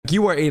like,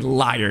 you are a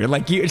liar.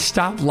 Like, you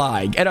stop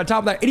lying. And on top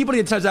of that, anybody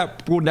that says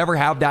that will never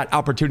have that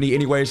opportunity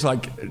anyway. So,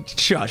 like,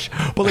 shush.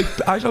 But,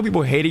 like, I saw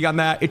people hating on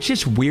that. It's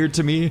just weird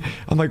to me.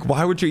 I'm like,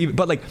 why would you even?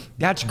 But, like,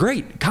 that's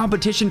great.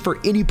 Competition for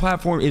any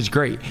platform is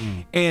great.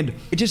 And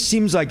it just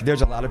seems like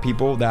there's a lot of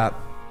people that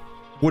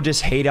will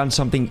just hate on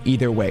something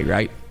either way,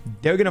 right?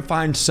 They're going to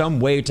find some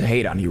way to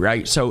hate on you,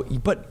 right? So,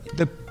 but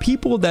the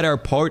people that are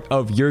part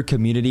of your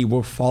community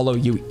will follow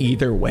you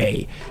either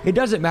way. It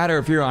doesn't matter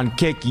if you're on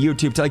Kick,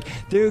 YouTube, like,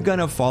 they're going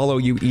to follow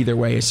you either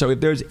way. So if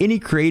there's any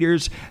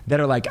creators that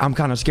are like, I'm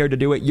kind of scared to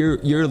do it,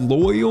 your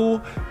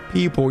loyal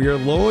people, your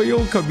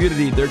loyal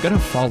community, they're going to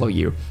follow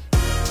you.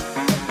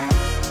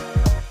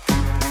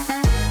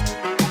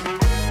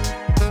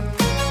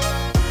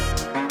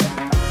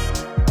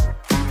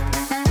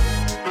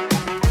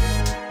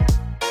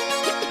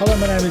 Hello,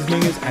 my name is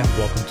Mingers and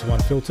welcome to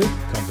Unfiltered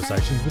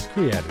Conversations with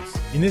Creators.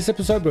 In this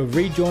episode, we're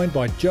rejoined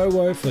by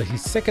JoeWo for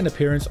his second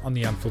appearance on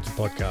the Unfiltered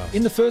podcast.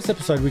 In the first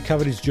episode, we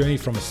covered his journey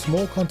from a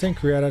small content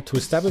creator to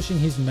establishing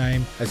his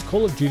name as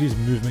Call of Duty's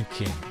movement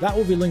king. That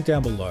will be linked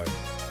down below.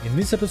 In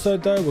this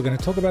episode though, we're going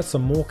to talk about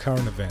some more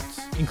current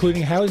events,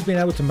 including how he's been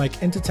able to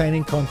make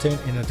entertaining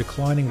content in a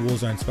declining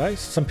Warzone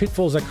space, some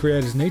pitfalls that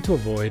creators need to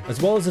avoid,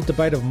 as well as a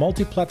debate of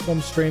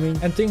multi-platform streaming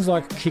and things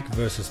like Kick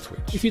versus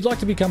Twitch. If you'd like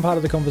to become part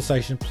of the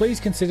conversation, please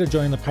consider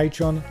joining the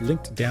Patreon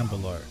linked down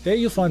below. There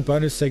you'll find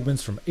bonus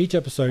segments from each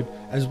episode,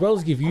 as well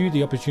as give you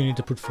the opportunity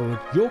to put forward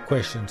your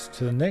questions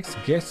to the next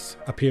guests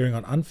appearing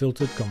on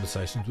Unfiltered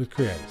Conversations with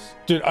Creators.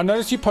 Dude, I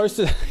noticed you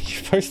posted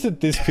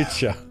this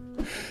picture.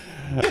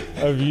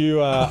 Of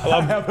you,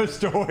 I have a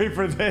story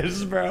for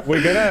this, bro.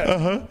 We're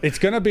gonna, it's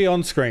gonna be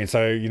on screen,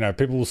 so you know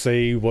people will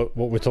see what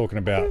we're talking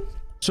about.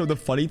 So the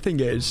funny thing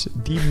is,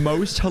 the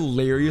most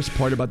hilarious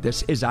part about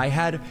this is I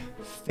had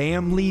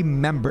family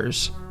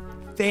members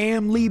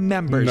and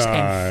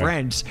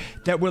friends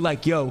that were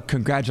like, yo,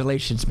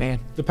 congratulations, man.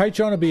 The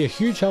Patreon will be a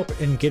huge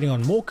help in getting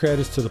on more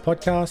creators to the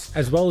podcast,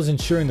 as well as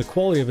ensuring the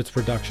quality of its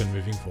production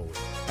moving forward.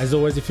 As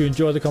always, if you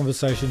enjoy the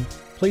conversation,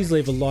 please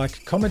leave a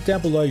like, comment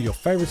down below your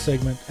favorite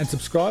segment, and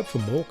subscribe for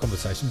more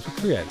Conversations with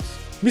Creators.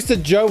 Mr.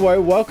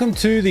 JoeWo, welcome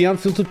to the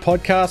Unfiltered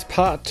Podcast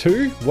Part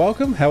 2.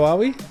 Welcome. How are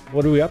we?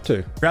 What are we up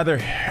to? Brother,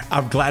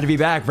 I'm glad to be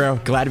back, bro.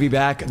 Glad to be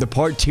back. The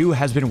Part 2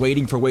 has been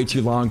waiting for way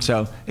too long,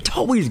 so it's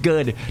always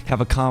good to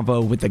have a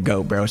convo with the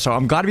GOAT, bro. So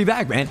I'm glad to be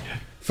back, man.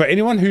 For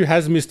anyone who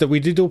has missed it, we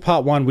did do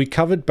Part 1. We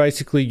covered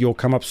basically your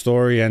come-up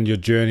story and your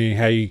journey,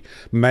 how you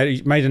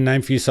made a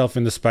name for yourself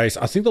in the space.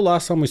 I think the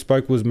last time we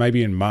spoke was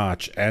maybe in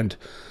March, and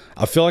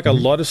I feel like a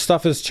lot of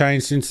stuff has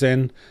changed since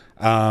then.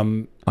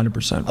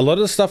 100%. A lot of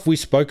the stuff we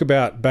spoke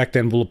about back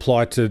then will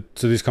apply to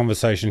this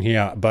conversation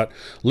here. But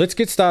let's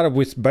get started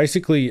with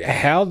basically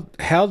how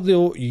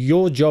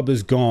your job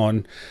has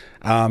gone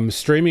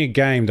streaming a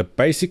game that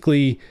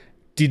basically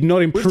did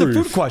not improve. Where's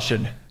the food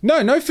question?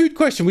 No food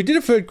question. We did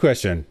a food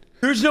question.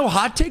 There's no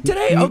hot take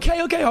today? Okay,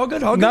 all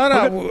good.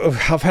 No,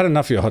 I've had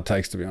enough of your hot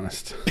takes, to be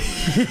honest.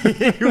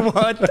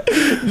 What?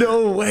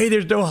 No way,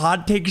 there's no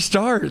hot take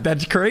start.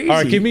 That's crazy. All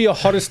right, give me your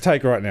hottest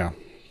take right now.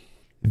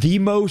 The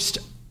most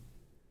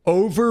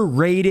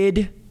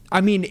overrated,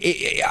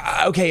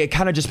 it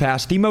kind of just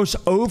passed. The most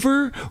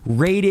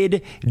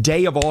overrated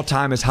day of all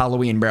time is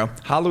Halloween, bro.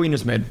 Halloween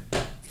is mid.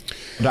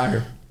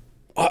 Dire.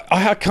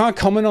 I can't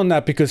comment on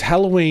that because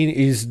Halloween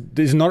is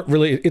not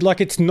really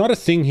it's not a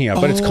thing here,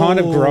 but it's kind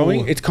of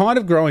growing. It's kind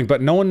of growing,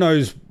 but no one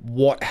knows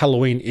what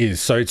Halloween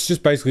is. So it's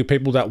just basically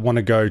people that want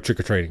to go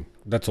trick-or-treating.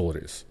 That's all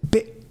it is.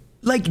 But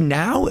like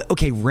now,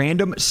 okay,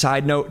 random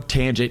side note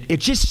tangent.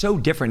 It's just so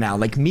different now.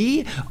 Like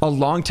me, a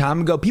long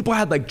time ago, people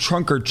had like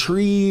trunk or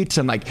treats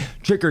and like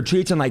trick or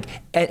treats and like,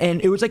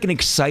 and it was like an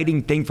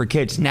exciting thing for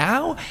kids.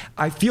 Now,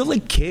 I feel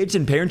like kids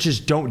and parents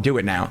just don't do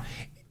it now.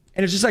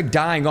 And it's just like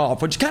dying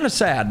off, which is kind of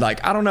sad.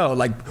 Like, I don't know,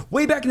 like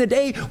way back in the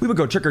day, we would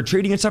go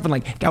trick-or-treating and stuff. And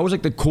like, that was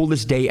like the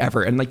coolest day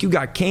ever. And like, you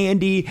got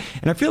candy.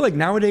 And I feel like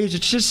nowadays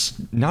it's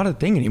just not a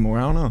thing anymore.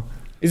 I don't know.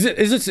 Is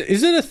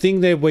it a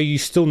thing there where you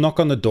still knock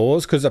on the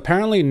doors? Because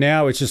apparently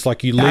now it's just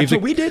like you leave. That's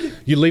what we did.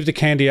 You leave the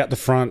candy out the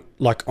front,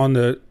 like in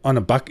a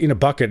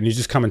bucket, and you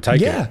just come and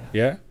take it.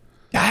 Yeah.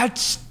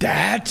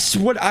 That's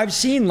what I've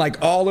seen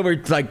like all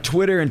over like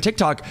Twitter and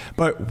TikTok.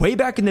 But way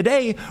back in the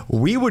day,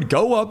 we would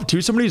go up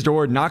to somebody's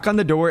door, knock on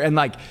the door, and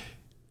like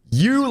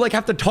you like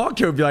have to talk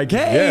to him, be like,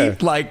 hey,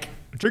 like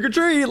trick or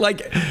treat,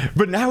 like.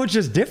 But now it's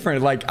just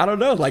different. Like, I don't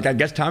know. Like, I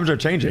guess times are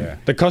changing. Yeah.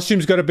 The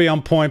costume's got to be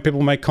on point.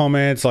 People make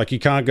comments like you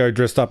can't go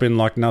dressed up in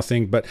like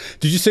nothing. But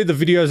did you see the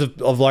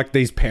videos of like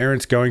these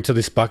parents going to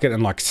this bucket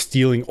and like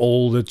stealing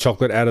all the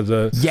chocolate out of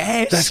the?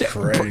 Yes, that's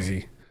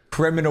crazy.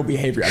 Criminal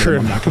behavior.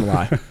 I'm not gonna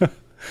lie.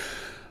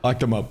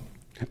 Locked them up.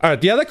 All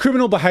right, the other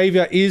criminal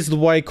behavior is the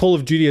way Call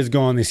of Duty has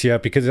gone this year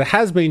because it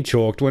has been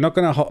chalked. We're not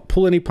going to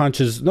pull any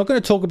punches. Not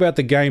going to talk about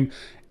the game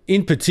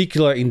in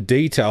particular in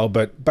detail,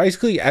 but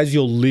basically as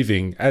you're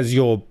living, as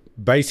your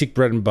basic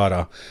bread and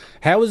butter,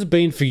 how has it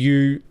been for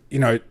you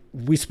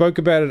we spoke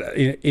about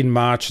it in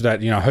March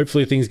that,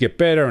 hopefully things get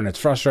better and it's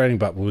frustrating,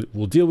 but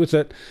we'll deal with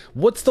it.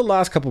 What's the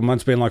last couple of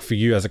months been like for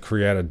you as a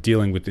creator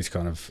dealing with this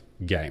kind of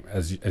game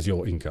as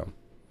your income?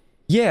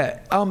 Yeah,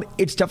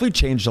 it's definitely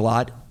changed a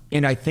lot.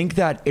 And I think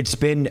that it's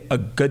been a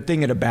good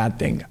thing and a bad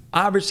thing.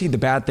 Obviously, the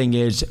bad thing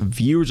is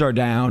views are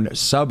down,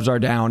 subs are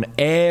down,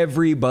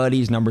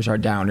 everybody's numbers are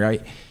down,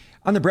 right?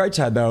 On the bright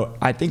side, though,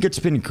 I think it's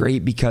been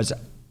great because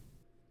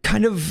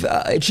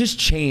it's just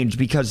changed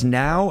because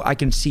now I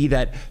can see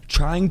that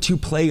trying to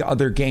play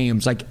other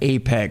games like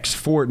Apex,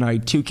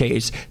 Fortnite,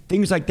 2Ks,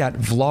 things like that,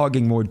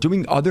 vlogging more,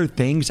 doing other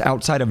things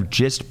outside of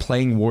just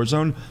playing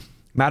Warzone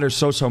matters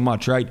so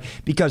much, right?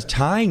 Because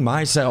tying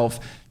myself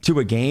to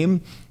a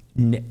game,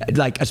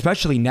 like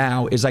especially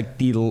now, is like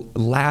the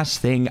last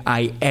thing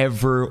I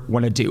ever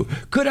want to do.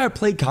 Could I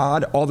play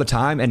COD all the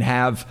time and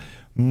have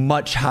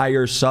much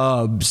higher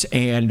subs?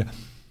 And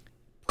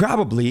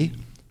probably.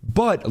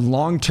 But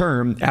long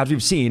term, as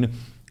we've seen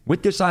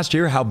with this last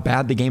year, how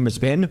bad the game has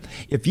been,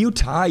 if you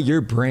tie your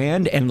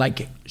brand and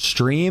like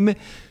stream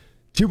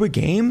to a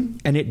game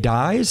and it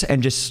dies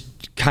and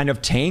just kind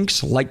of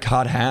tanks like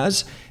COD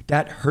has,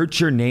 that hurts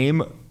your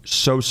name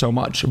so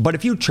much. But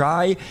if you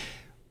try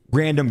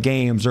random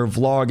games or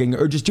vlogging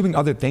or just doing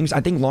other things, I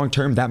think long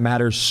term that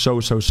matters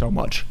so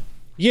much.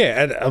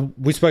 Yeah, and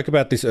we spoke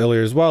about this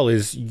earlier as well,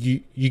 is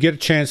you get a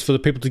chance for the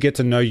people to get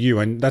to know you,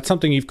 and that's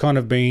something you've kind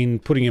of been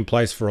putting in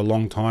place for a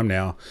long time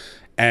now.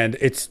 And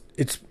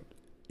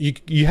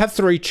you have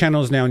 3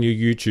 channels now on your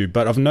YouTube,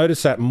 but I've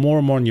noticed that more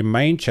and more on your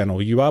main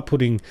channel, you are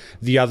putting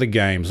the other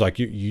games. Like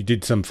you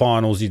did some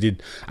finals, you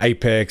did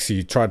Apex,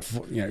 you tried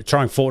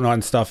trying Fortnite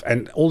and stuff,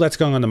 and all that's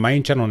going on the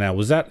main channel now.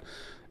 Was that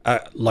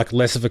like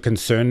less of a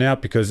concern now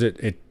because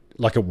it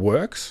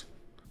works?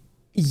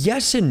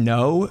 Yes and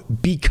no,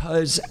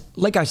 because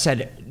like I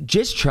said,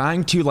 just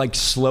trying to like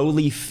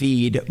slowly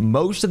feed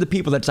most of the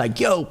people that's like,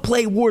 yo,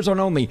 play Warzone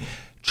only,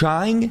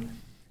 trying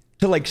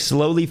to like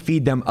slowly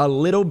feed them a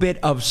little bit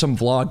of some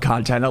vlog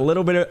content, a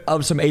little bit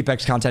of some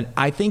Apex content.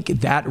 I think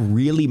that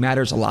really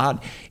matters a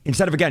lot,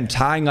 instead of, again,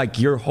 tying like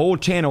your whole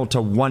channel to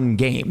one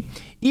game,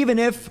 even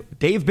if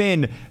they've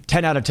been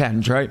 10 out of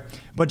 10s, right?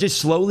 But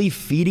just slowly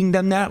feeding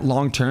them that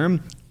long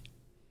term,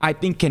 I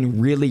think can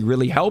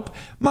really help.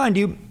 Mind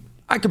you,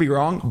 I could be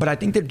wrong, but I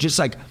think that just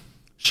like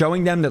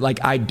showing them that like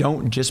I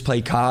don't just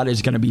play COD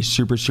is going to be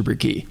super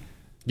key.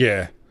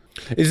 Yeah.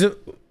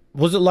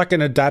 Was it like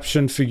an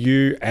adaptation for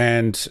you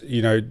and,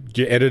 your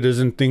editors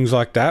and things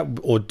like that?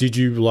 Or did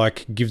you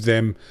like give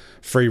them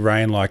free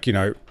reign? Like,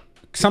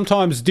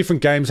 sometimes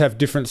different games have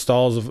different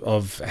styles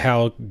of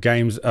how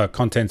games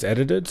content's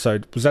edited. So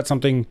was that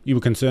something you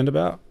were concerned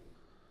about?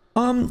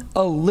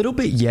 A little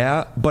bit,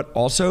 yeah, but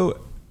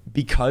also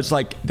because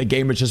like the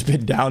game has just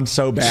been down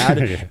so bad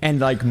yeah.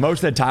 And like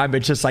most of the time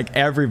it's just like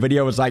every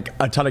video is like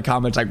a ton of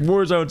comments like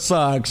Warzone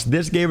sucks,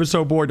 this game is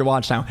so boring to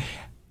watch now.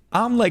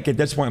 I'm like at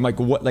this point I'm like,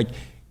 what, like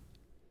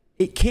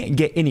it can't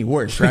get any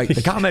worse, right?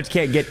 The comments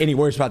can't get any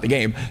worse about the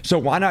game, so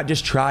why not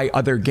just try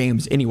other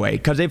games anyway?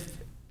 Because if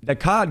the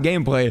COD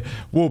gameplay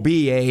will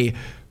be a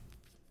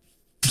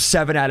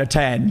 7 out of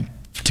 10,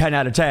 10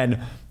 out of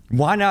 10,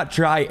 why not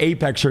try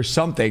Apex or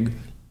something?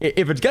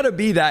 If it's going to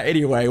be that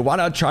anyway, why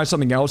not try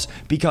something else?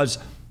 Because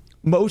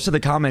most of the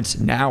comments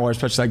now are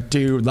especially like,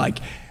 dude,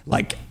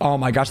 like, oh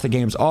my gosh, the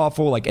game's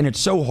awful. Like, and it's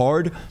so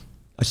hard,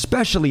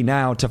 especially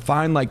now, to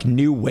find like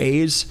new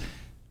ways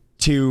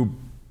to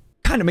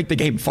kind of make the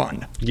game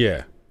fun.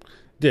 Yeah.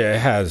 Yeah, it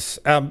has.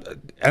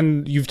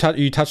 And you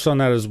touched on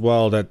that as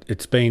well, that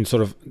it's been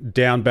sort of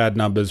down bad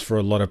numbers for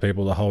a lot of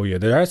people the whole year.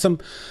 There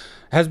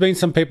has been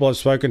some people I've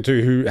spoken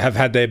to who have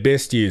had their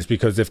best years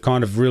because they've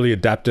kind of really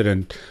adapted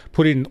and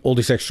put in all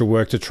this extra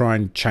work to try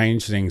and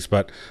change things.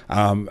 But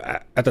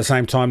at the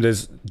same time,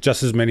 there's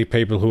just as many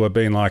people who have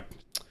been like,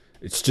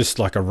 it's just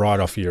like a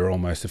write-off year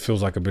almost. It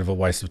feels like a bit of a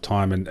waste of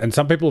time. And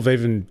some people have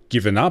even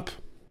given up.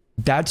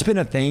 That's been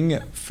a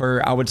thing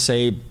for, I would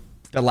say,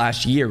 the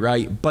last year,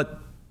 right? But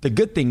the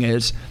good thing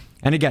is,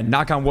 and again,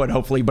 knock on wood,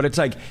 hopefully, but it's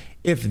like,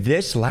 if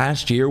this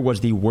last year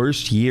was the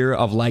worst year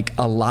of like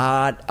a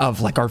lot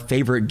of like our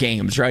favorite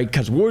games, right?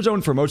 Because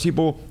Warzone for most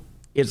people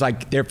is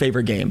like their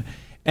favorite game.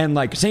 And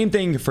like same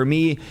thing for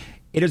me,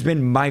 it has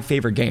been my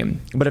favorite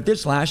game. But if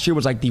this last year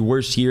was like the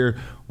worst year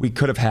we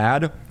could have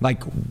had,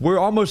 like we're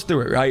almost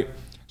through it, right?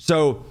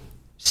 So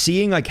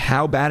seeing like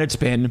how bad it's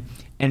been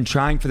and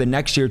trying for the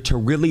next year to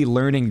really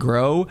learn and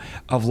grow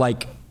of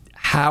like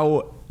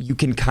how you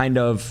can kind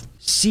of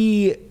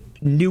see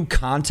new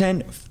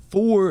content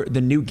for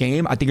the new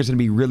game, I think it's going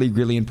to be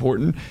really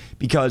important,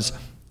 because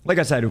like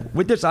I said,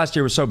 with this last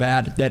year was so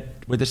bad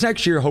that with this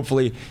next year,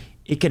 hopefully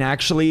it can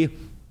actually,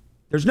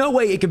 there's no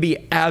way it can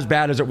be as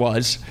bad as it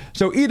was.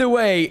 So either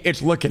way,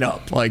 it's looking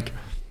up. Like,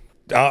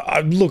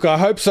 look, I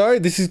hope so.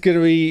 This is going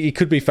to be, it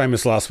could be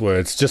famous last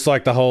words, just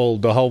like the whole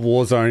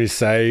Warzone is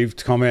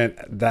saved comment.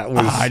 That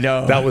was, I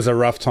know that was a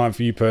rough time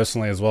for you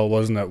personally as well,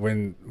 wasn't it?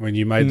 When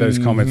you made those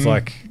comments,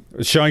 like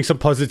showing some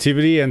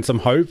positivity and some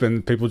hope,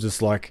 and people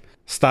just like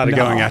started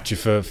going at you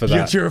for that.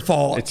 It's your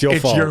fault. It's your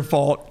fault. It's your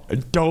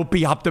fault. Don't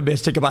be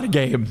optimistic about a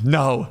game.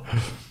 No.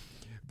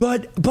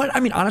 But I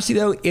mean, honestly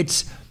though,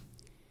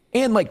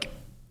 and like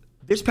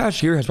this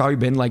past year has probably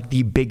been like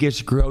the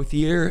biggest growth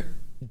year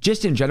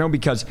just in general,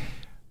 because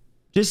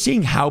just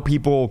seeing how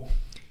people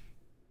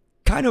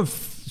kind of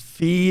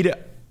feed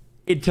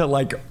into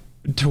like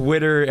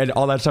Twitter and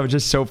all that stuff is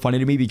just so funny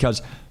to me,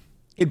 because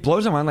it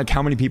blows my mind like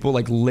how many people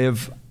like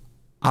live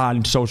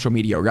on social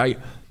media, right?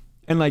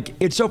 And like,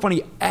 it's so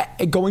funny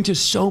going to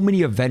so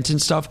many events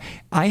and stuff.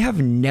 I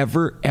have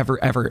never,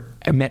 ever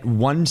met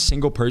one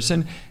single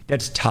person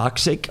that's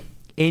toxic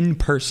in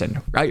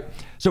person, right?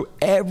 So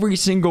every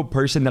single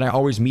person that I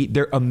always meet,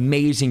 they're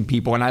amazing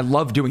people. And I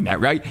love doing that,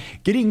 right?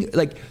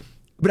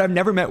 But I've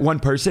never met one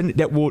person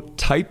that will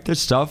type the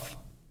stuff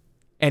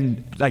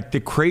and like the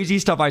crazy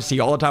stuff I see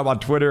all the time on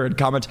Twitter and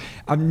comments.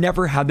 I've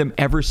never had them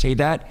ever say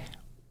that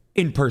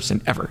in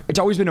person ever. It's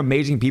always been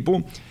amazing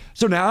people.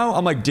 So now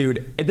I'm like,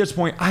 dude, at this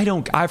point,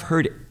 I've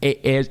heard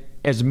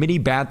as many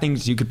bad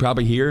things as you could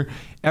probably hear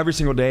every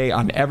single day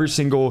on every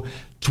single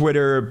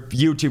Twitter,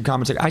 YouTube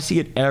comments. Like, I see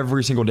it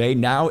every single day.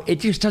 Now it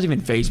just doesn't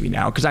even faze me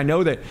now, because I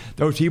know that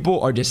those people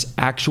are just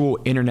actual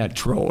internet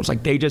trolls.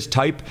 Like, they just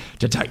type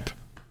to type.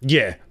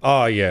 Yeah.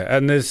 Oh, yeah.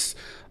 And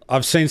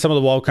I've seen some of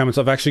the wild comments.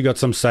 I've actually got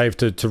some saved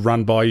to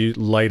run by you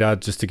later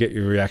just to get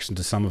your reaction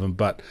to some of them.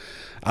 But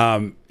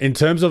in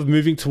terms of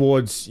moving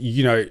towards,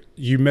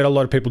 you met a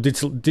lot of people,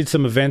 did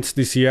some events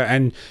this year,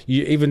 and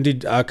you even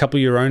did a couple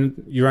of your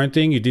own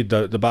thing. You did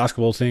the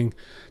basketball thing.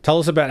 Tell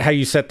us about how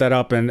you set that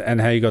up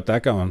and how you got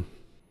that going.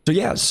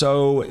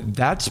 So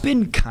that's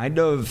been kind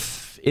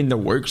of in the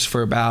works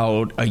for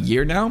about a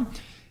year now.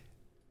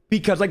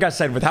 Because like I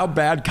said, with how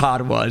bad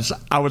COD was,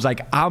 I was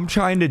like, I'm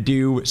trying to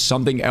do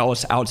something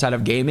else outside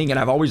of gaming, and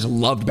I've always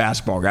loved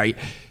basketball, right?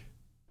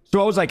 So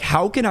I was like,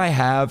 how can I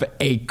have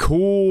a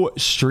cool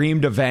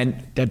streamed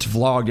event that's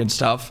vlogged and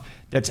stuff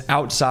that's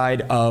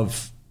outside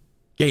of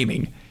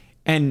gaming?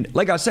 And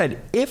like I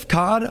said, if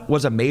COD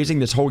was amazing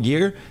this whole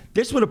year,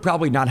 this would have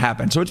probably not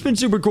happened. So it's been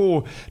super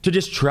cool to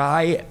just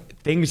try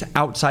things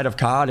outside of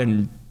COD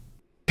and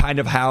kind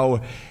of how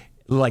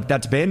like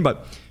that's been.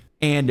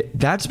 And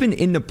that's been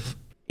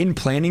in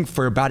planning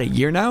for about a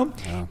year now.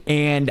 Yeah.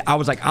 And I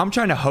was like, I'm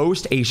trying to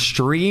host a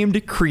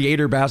streamed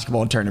creator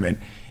basketball tournament.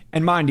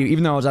 And mind you,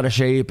 even though I was out of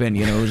shape and,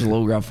 it was a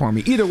little rough for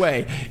me, either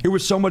way, it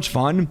was so much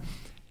fun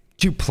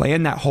to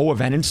plan that whole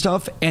event and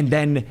stuff. And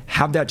then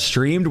have that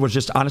streamed was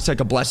just honestly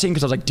like a blessing,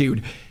 because I was like,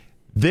 dude,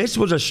 this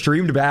was a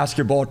streamed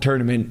basketball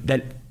tournament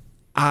that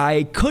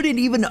I couldn't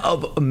even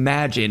have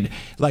imagined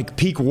like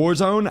peak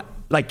Warzone,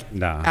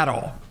 at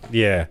all.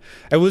 Yeah,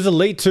 it was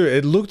elite too.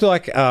 It looked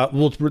like,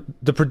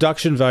 the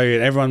production value,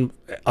 and everyone,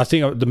 I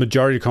think the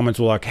majority of comments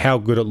were like how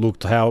good it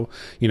looked, how,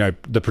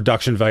 the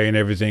production value and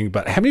everything.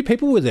 But how many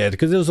people were there?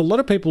 Because there was a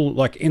lot of people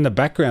like in the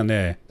background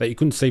there that you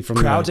couldn't see from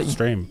the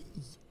stream.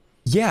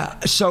 Yeah,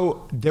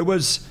 so there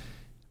was,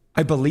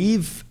 I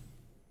believe,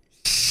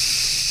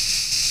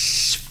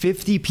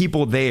 50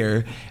 people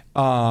there.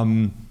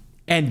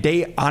 And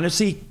they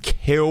honestly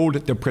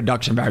killed the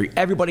production value.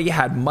 Everybody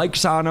had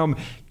mics on them,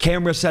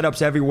 camera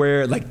setups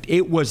everywhere. Like,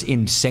 it was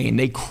insane.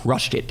 They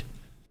crushed it.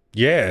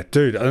 Yeah,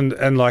 dude.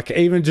 And like,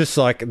 even just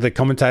like the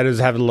commentators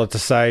having a lot to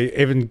say,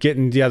 even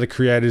getting the other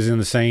creators in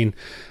the scene.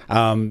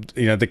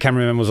 The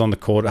cameraman was on the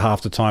court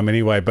half the time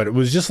anyway, but it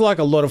was just like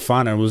a lot of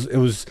fun. It was,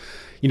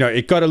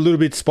 it got a little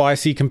bit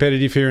spicy,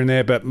 competitive here and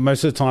there, but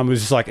most of the time it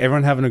was just like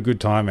everyone having a good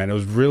time, man. It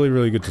was really,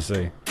 really good to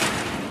see.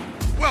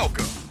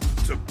 Welcome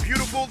to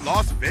beautiful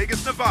Las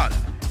Vegas, Nevada,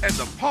 and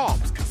the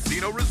Palms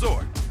Casino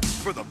Resort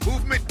for the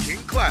Movement King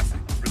Classic,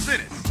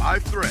 presented by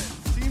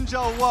Threads. Team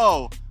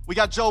JoeWo. We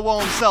got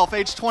JoeWo himself,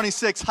 age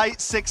 26, height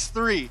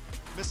 6'3".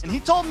 And he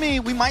told me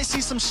we might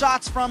see some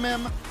shots from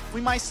him. We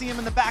might see him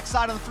in the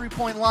backside of the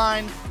three-point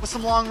line with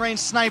some long-range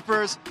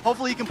snipers.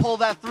 Hopefully he can pull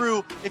that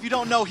through. If you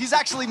don't know, he's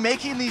actually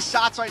making these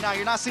shots right now.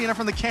 You're not seeing it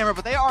from the camera,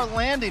 but they are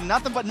landing.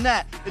 Nothing but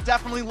net. It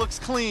definitely looks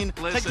clean.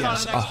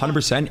 Yes,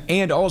 100%.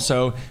 And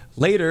also,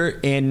 later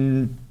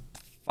in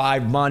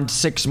 5 months,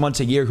 6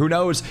 months, a year, who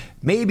knows,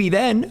 maybe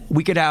then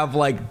we could have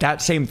like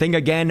that same thing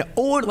again,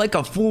 or like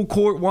a full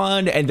court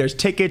one, and there's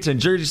tickets and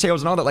jersey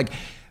sales and all that. Like,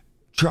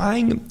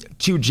 trying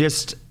to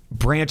just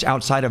branch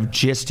outside of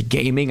just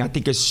gaming, I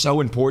think, is so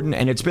important.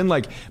 And it's been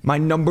like my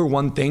number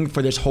one thing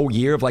for this whole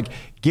year of like,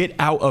 get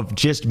out of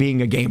just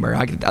being a gamer.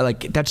 I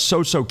like, that's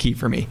so key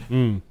for me.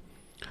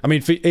 I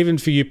mean, even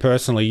for you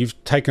personally,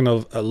 you've taken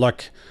a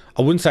like,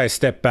 I wouldn't say a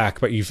step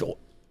back, but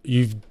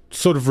you've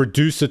sort of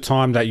reduced the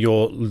time that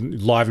you're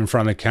live in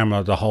front of the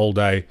camera the whole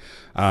day.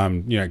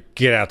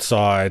 Get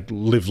outside,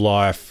 live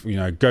life,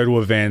 go to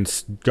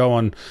events, go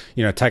on,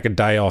 take a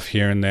day off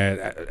here and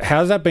there.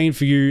 How's that been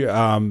for you,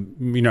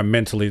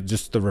 mentally,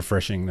 just the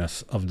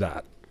refreshingness of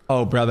that?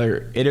 Oh,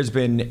 brother, it has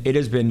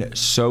been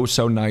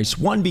so nice.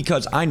 One,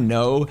 because I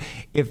know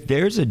if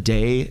there's a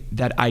day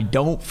that I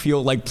don't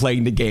feel like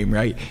playing the game,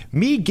 right?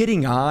 Me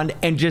getting on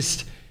and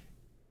just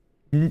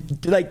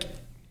like,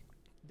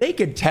 they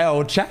could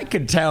tell, chat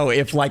could tell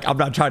if like I'm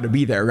not trying to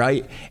be there,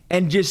 right?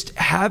 And just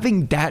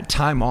having that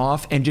time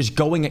off and just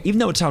going, even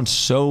though it sounds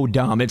so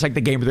dumb, it's like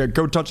the game where they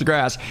go touch the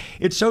grass.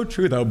 It's so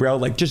true though, bro.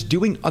 Like just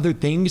doing other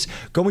things,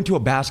 going to a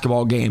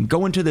basketball game,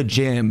 going to the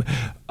gym,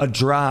 a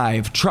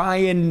drive,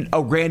 trying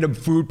a random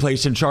food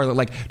place in Charlotte,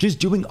 like just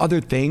doing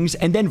other things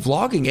and then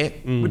vlogging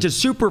it, which is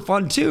super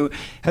fun too,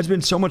 has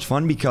been so much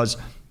fun because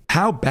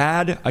how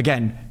bad,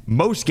 again,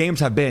 most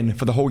games have been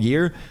for the whole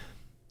year.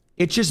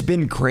 It's just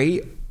been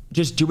great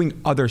just doing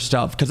other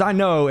stuff. Because I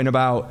know in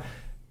about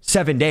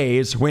 7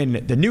 days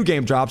when the new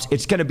game drops,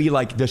 it's going to be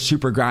like the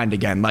super grind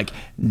again. Like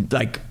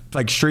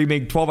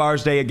streaming 12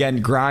 hours a day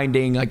again,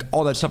 grinding, like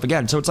all that stuff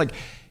again. So it's like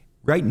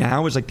right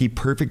now is like the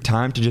perfect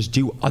time to just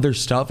do other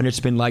stuff. And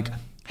it's been like,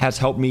 has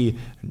helped me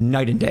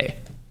night and day.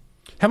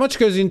 How much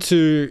goes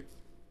into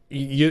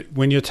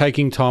when you're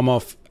taking time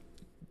off,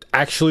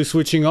 actually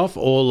switching off?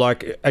 Or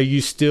like, do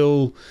you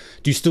still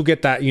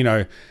get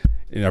that,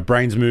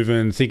 brains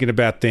moving, thinking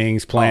about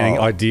things, planning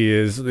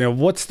ideas?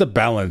 What's the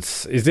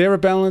balance? Is there a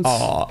balance?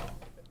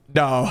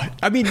 No.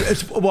 I mean,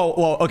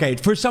 well, okay.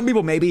 For some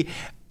people, maybe.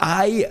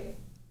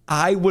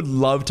 I would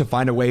love to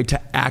find a way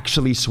to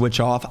actually switch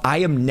off.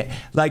 Even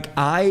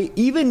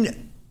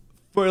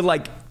for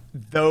like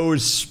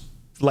those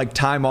like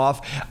time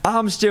off,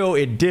 I'm still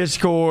in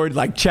Discord,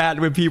 like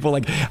chatting with people.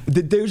 Like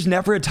there's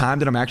never a time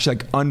that I'm actually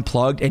like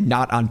unplugged and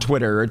not on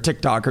Twitter or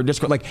TikTok or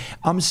Discord. Like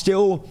I'm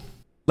still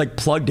like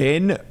plugged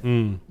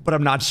in, but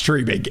I'm not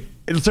streaming.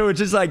 And so it's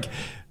just like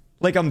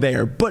I'm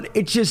there, but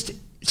it's just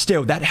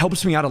still, that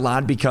helps me out a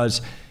lot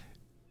because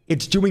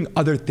it's doing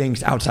other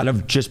things outside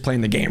of just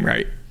playing the game,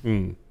 right?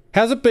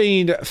 How's it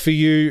been for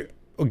you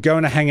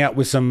going to hang out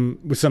with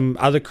some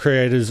other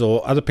creators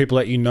or other people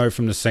that you know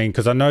from the scene?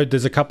 Because I know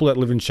there's a couple that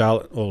live in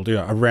Charlotte or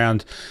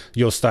around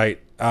your state.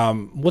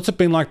 What's it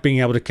been like being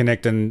able to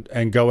connect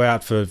and go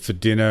out for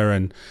dinner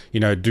and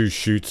do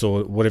shoots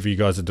or whatever you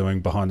guys are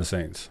doing behind the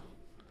scenes?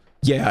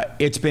 Yeah,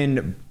 it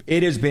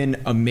has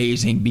been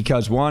amazing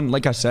because one,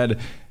 like I said,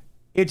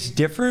 it's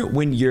different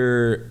when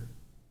you're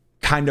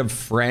kind of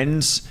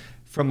friends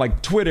from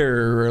like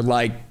Twitter or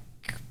like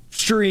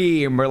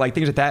stream or like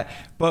things like that.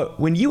 But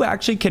when you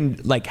actually can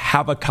like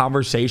have a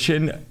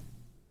conversation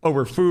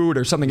over food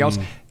or something else,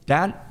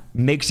 that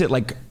makes it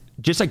like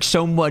just like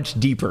so much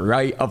deeper,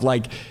 right? Of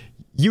like,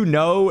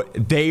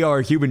 they are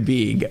a human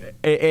being.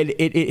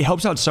 It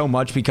helps out so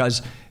much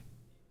because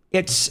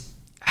it's,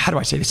 how do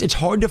I say this? It's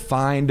hard to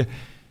find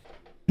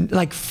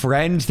like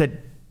friends that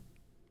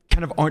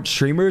kind of aren't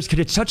streamers because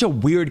it's such a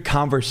weird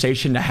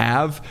conversation to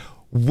have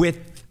with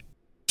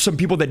some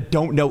people that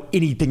don't know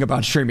anything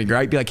about streaming,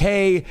 right? Be like,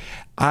 hey,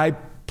 I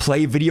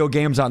play video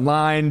games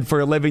online for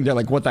a living. They're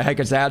like, what the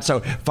heck is that? So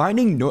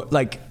finding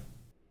like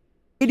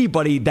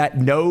anybody that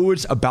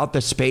knows about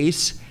the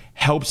space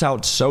helps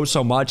out so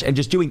much, and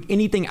just doing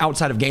anything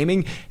outside of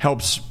gaming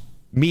helps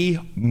me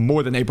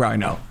more than they probably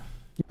know.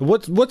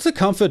 What's the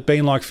comfort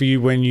been like for you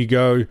when you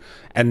go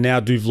and now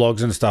do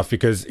vlogs and stuff?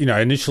 Because,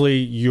 initially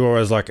you're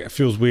always like, it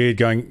feels weird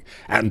going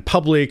out in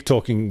public,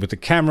 talking with the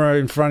camera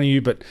in front of you,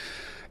 but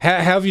how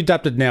have you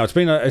adapted now? It's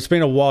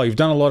been a while. You've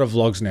done a lot of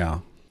vlogs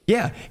now.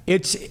 Yeah,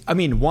 it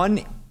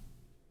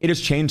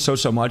has changed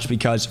so much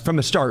because from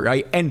the start,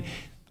 right? And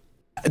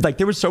like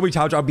there was so many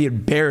times I'd be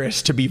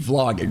embarrassed to be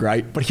vlogging,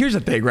 right? But here's the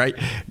thing, right?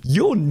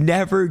 You'll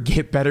never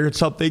get better at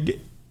something.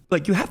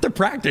 Like you have to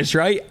practice,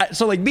 right?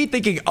 So like me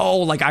thinking,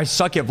 like I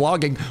suck at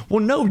vlogging. Well,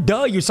 no,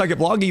 duh, you suck at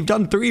vlogging. You've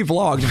done 3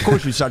 vlogs. Of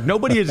course you suck.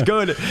 Nobody is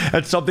good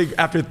at something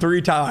after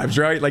 3 times,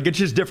 right? Like it's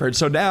just different.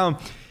 So now,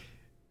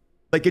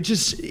 like it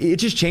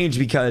just changed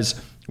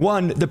because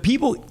one, the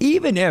people,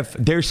 even if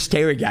they're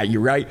staring at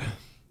you, right?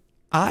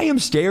 I am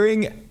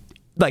staring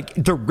like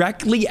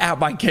directly at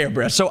my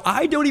camera. So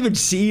I don't even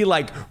see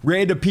like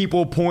random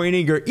people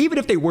pointing, or even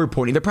if they were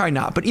pointing, they're probably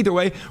not. But either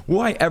way,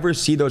 will I ever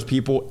see those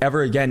people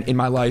ever again in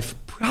my life?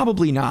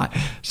 Probably not.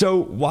 So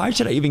why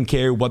should I even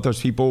care what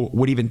those people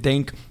would even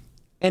think?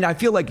 And I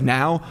feel like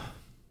now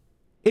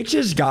it's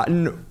just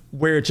gotten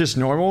where it's just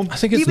normal. I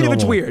think it's even normal. if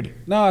it's weird.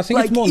 No, I think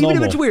like, it's more even normal.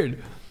 Even if it's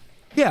weird.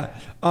 Yeah.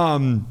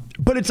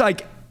 But it's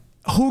like,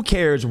 who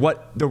cares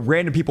what the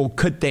random people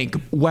could think?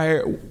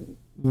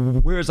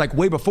 Whereas like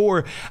way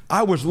before,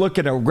 I was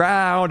looking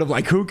around of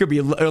like who could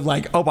be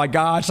like, oh my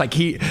gosh, like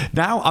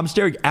now I'm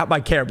staring at my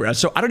camera,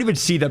 so I don't even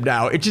see them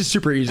now. It's just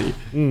super easy.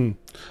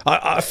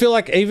 I feel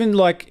like even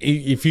like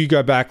if you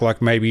go back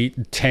like maybe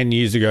 10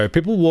 years ago,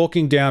 people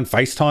walking down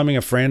FaceTiming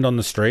a friend on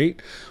the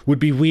street would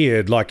be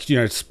weird, like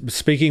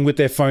speaking with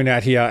their phone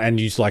out here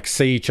and you like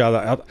see each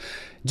other.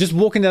 Just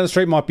walking down the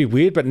street might be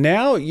weird, but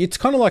now it's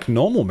kind of like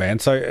normal, man.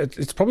 So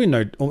it's probably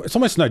it's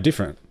almost no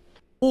different.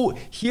 Well,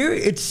 here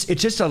it's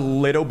just a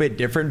little bit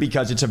different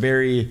because it's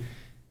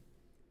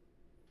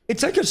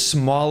like a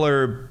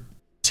smaller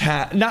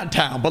town, not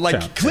town, but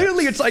like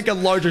clearly it's like a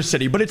larger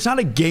city, but it's not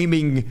a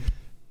gaming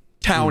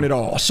town at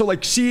all. So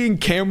like seeing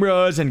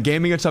cameras and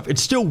gaming and stuff,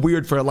 it's still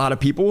weird for a lot of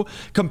people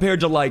compared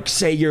to like,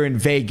 say you're in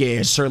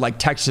Vegas or like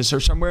Texas or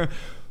somewhere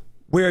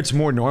where it's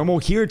more normal.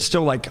 Here it's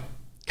still like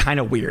kind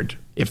of weird,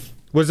 if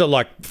Was it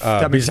like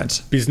that makes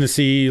sense.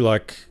 Businessy,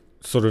 like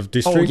sort of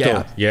district? Oh,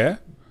 yeah. Or, yeah?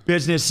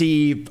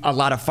 Businessy, a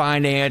lot of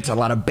finance, a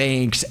lot of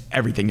banks,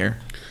 everything here.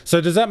 So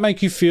does that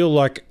make you feel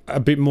like a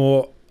bit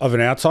more of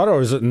an outsider,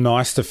 or is it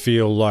nice to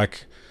feel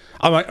like...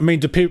 I mean,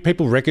 do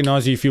people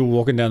recognize you if you're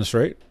walking down the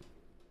street?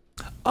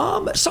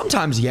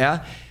 Sometimes,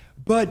 yeah.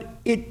 But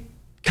it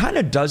kind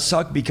of does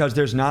suck because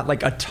there's not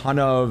like a ton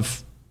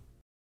of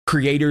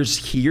creators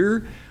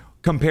here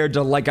compared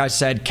to, like I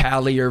said,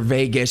 Cali or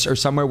Vegas or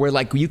somewhere where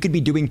like you could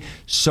be doing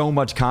so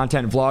much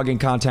content, vlogging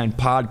content,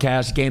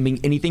 podcast, gaming,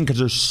 anything, because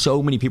there's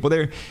so many people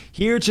there.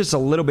 Here it's just a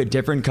little bit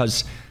different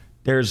because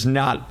there's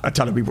not a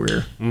ton of people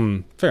here.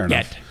 Fair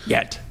enough.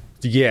 Yet.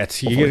 You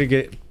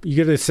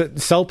gotta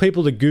sell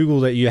people the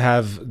Google that you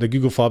have, the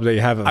Google Fiber that you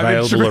have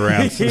available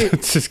around. So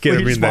let's just get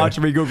them in there.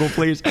 Sponsor me, Google,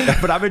 please.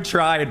 But I've been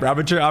trying, bro. I've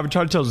been trying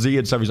to tell Z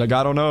and stuff. He's like,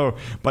 I don't know,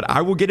 but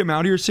I will get him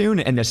out here soon.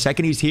 And the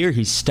second he's here,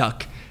 he's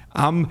stuck.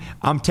 I'm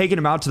taking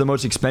him out to the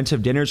most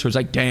expensive dinner. So it's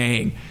like,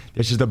 dang,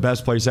 this is the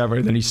best place ever.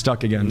 And then he's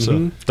stuck again.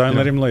 So don't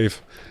let him leave.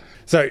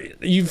 So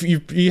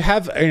you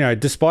have,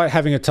 despite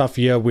having a tough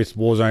year with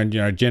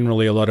Warzone,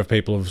 generally a lot of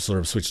people have sort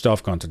of switched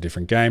off, gone to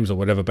different games or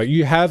whatever, but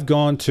you have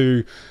gone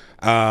to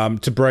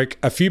break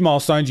a few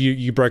milestones.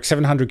 You broke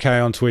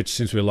 700K on Twitch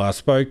since we last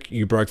spoke.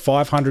 You broke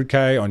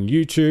 500K on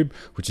YouTube,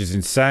 which is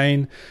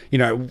insane.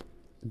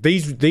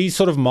 These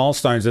sort of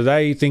milestones, are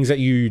they things that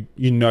you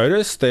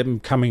notice them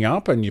coming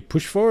up and you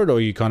push for it, or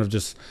you kind of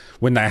just,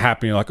 when they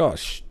happen, you're like, oh,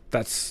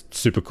 that's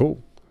super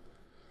cool?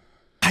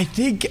 I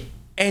think,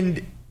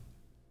 and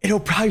it'll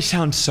probably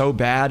sound so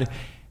bad,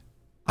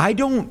 I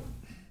don't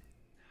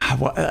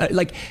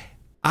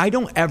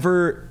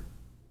ever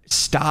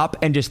stop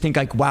and just think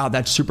like, wow,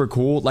 that's super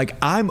cool. Like,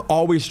 I'm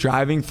always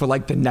striving for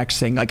like the next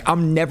thing. Like,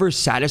 I'm never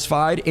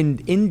satisfied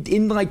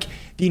in like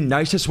the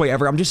nicest way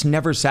ever. I'm just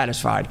never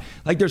satisfied.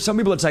 Like, there's some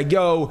people that's like,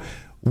 yo,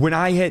 when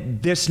I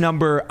hit this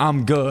number,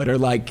 I'm good. Or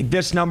like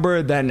this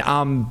number, then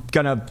I'm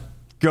gonna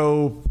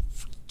go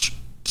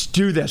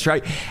do this,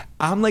 right?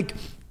 I'm like,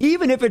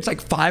 even if it's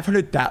like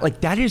 500,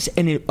 that is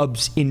an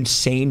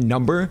insane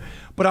number.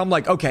 But I'm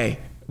like, okay,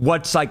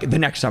 what's like the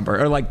next number?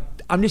 Or like,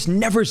 I'm just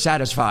never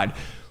satisfied,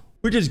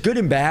 which is good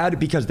and bad,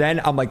 because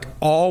then I'm like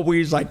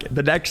always like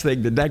the next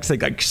thing,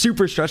 like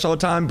super stressed all the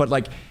time. But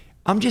like,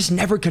 I'm just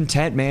never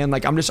content, man.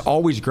 Like, I'm just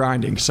always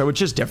grinding. So it's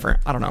just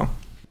different. I don't know.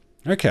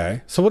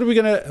 Okay. So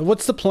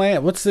what's the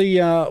plan? What's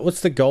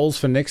the goals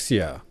for next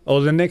year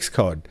or the next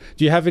COD?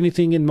 Do you have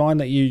anything in mind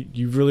that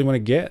you really want to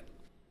get?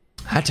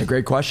 That's a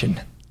great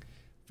question.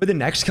 For the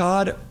next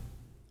COD,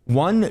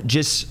 one,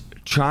 just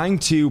trying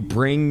to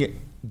bring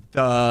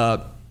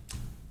the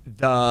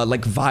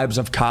like vibes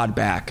of COD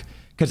back.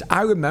 Because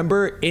I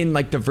remember in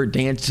like the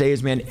Verdansk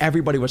days, man,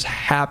 everybody was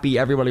happy.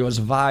 Everybody was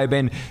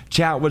vibing.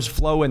 Chat was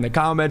flowing. The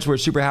comments were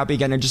super happy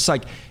again. And just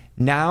like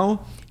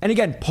now, and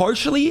again,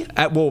 partially,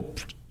 a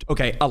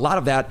lot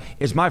of that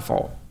is my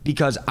fault.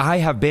 Because I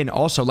have been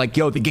also like,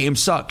 yo, the game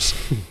sucks.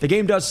 The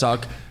game does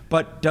suck.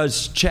 But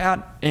does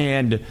chat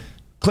and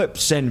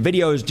clips and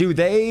videos,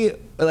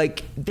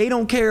 they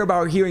don't care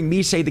about hearing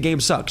me say the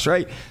game sucks,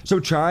 right? So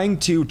trying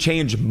to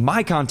change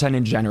my content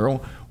in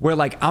general, where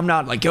like I'm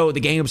not like, yo, the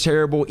game's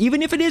terrible,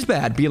 even if it is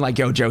bad, being like,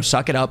 yo, Joe,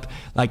 suck it up.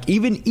 Like,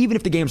 even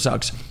if the game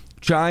sucks,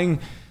 trying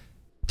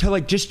to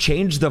like just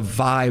change the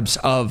vibes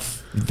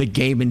of the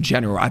game in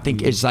general, I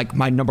think is like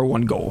my number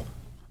one goal.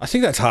 I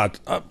think that's hard.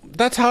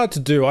 That's hard to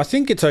do. I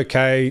think it's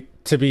okay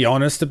to be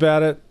honest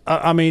about it.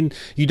 I mean,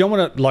 you don't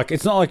want to, like,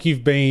 it's not like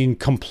you've been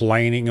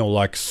complaining or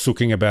like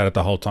sooking about it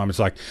the whole time. It's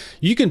like,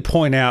 you can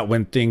point out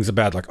when things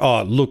about like,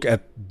 oh, look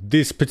at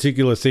this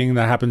particular thing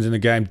that happens in the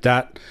game,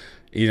 that,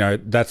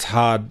 that's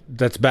hard,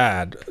 that's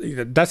bad.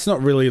 That's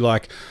not really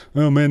like,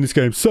 oh man, this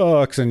game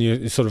sucks, and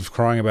you're sort of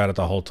crying about it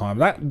the whole time.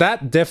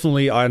 That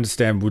definitely, I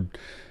understand, would,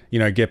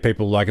 get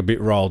people like a bit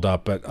rolled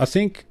up. But I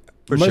think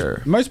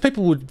most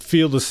people would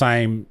feel the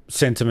same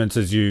sentiments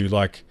as you.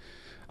 Like,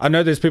 I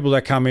know there's people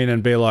that come in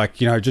and be like,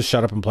 just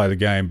shut up and play the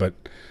game, but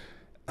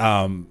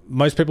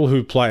most people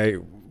who play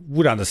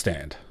would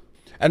understand.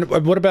 And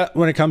what about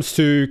when it comes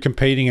to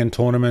competing in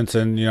tournaments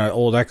and,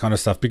 all that kind of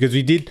stuff? Because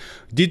we did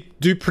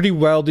do pretty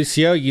well this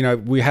year.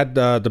 We had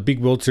the big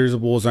World Series of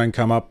Warzone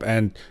come up,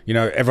 and,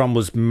 everyone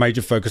was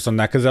major focused on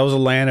that because that was a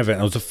LAN event.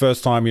 It was the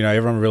first time,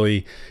 everyone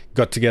really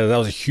got together. That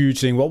was a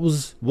huge thing. What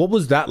was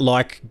that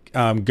like,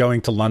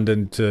 going to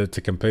London to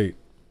compete?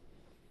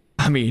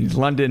 I mean,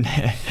 London,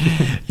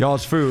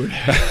 y'all's food.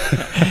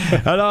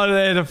 I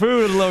know the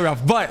food is a little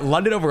rough, but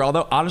London overall,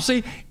 though,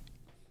 honestly,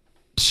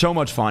 so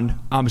much fun.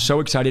 I'm so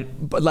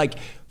excited. But like,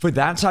 for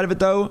that side of it,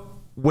 though,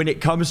 when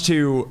it comes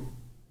to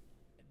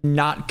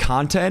not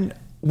content,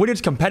 when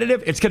it's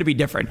competitive, it's going to be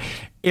different.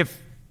 If,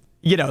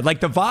 like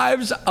the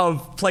vibes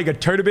of playing a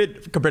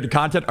tournament compared to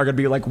content are going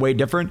to be like way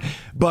different.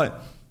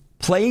 But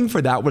playing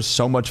for that was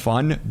so much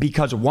fun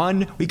because,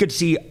 one, we could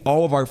see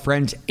all of our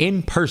friends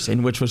in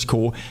person, which was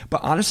cool.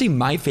 But honestly,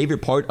 my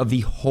favorite part of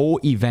the whole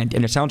event,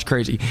 and it sounds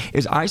crazy,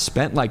 is I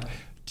spent like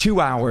 2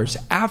 hours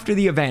after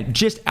the event,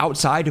 just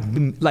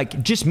outside,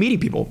 like just meeting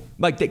people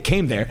like that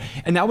came there.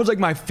 And that was like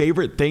my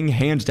favorite thing,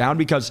 hands down,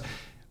 because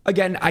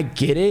again, I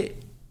get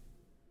it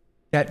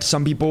that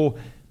some people,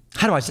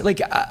 how do I say,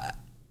 like,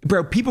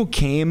 bro, people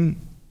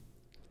came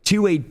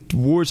to a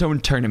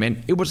Warzone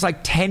tournament. It was like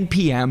 10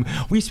 p.m.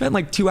 We spent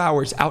like 2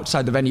 hours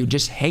outside the venue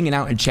just hanging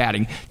out and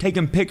chatting,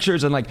 taking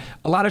pictures, and like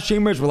a lot of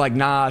streamers were like,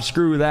 nah,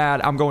 screw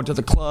that, I'm going to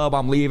the club,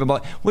 I'm leaving,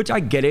 but which I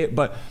get it.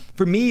 But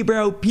for me,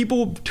 bro,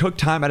 people took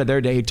time out of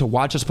their day to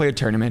watch us play a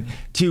tournament,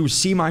 to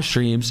see my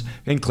streams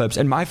and clips.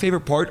 And my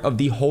favorite part of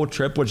the whole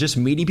trip was just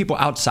meeting people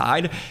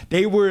outside.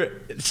 They were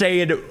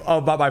saying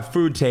about my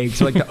food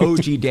takes, like the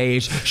OG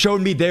days,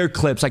 showing me their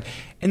clips, like,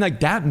 and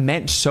like that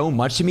meant so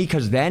much to me,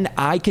 because then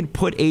I can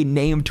put a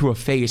name to a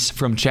face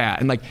from chat,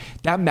 and like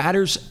that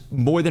matters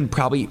more than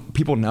probably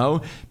people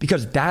know,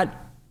 because that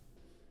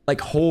like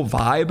whole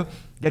vibe,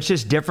 that's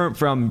just different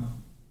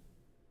from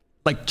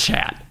like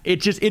chat.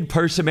 It just in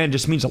person, man,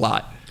 just means a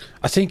lot.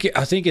 I think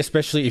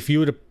especially if you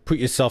were to put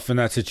yourself in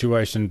that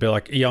situation, be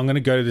like, yeah, I'm going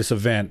to go to this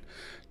event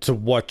to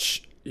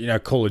watch,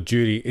 Call of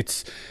Duty.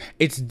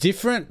 It's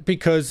different,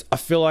 because I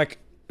feel like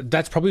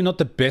that's probably not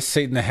the best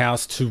seat in the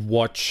house to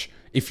watch.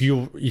 If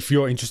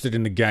you're interested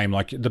in the game,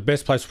 like the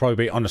best place will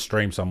probably be on a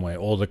stream somewhere,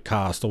 or the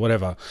cast, or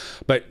whatever.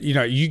 But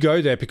you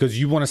go there because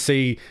you want to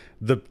see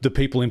the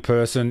people in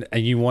person,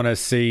 and you want to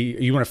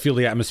feel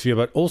the atmosphere.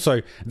 But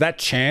also that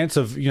chance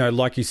of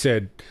like you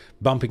said,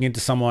 bumping into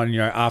someone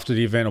after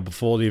the event or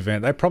before the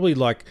event, they probably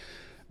like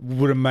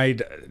would have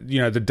made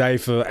the day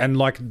for, and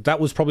like that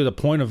was probably the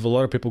point of a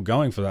lot of people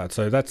going for that.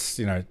 So that's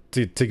to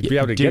be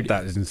able to get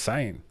that is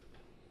insane,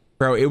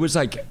 bro. It was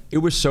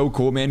so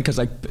cool, man, because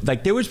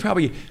like there was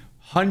probably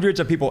hundreds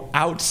of people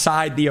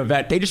outside the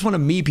event. They just want to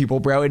meet people,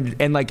 bro,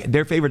 and like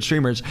their favorite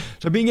streamers.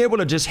 So being able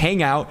to just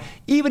hang out,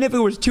 even if it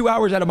was 2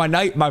 hours out of my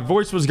night, my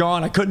voice was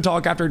gone, I couldn't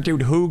talk after,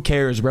 dude, who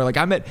cares, bro? Like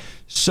I met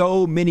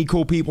so many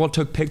cool people,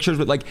 took pictures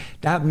with, like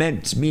that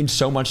means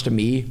so much to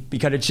me,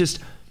 because it's just,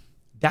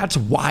 that's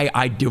why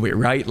I do it,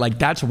 right? Like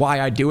that's why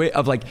I do it,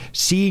 of like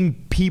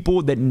seeing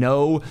people that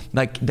know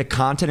like the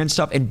content and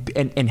stuff,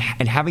 and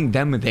having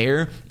them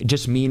there, it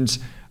just means,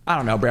 I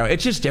don't know, bro.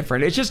 It's just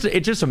different. It's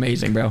just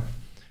amazing, bro.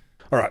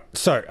 All right.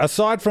 So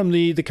aside from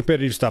the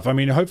competitive stuff, I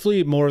mean,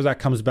 hopefully more of that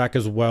comes back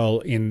as well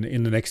in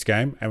the next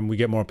game, and we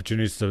get more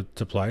opportunities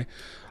to play.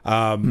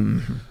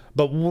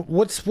 But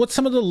what's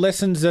some of the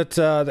lessons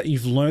that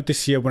you've learned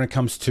this year when it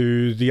comes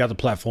to the other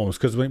platforms?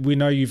 Because we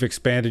know you've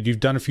expanded. You've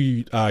done a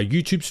few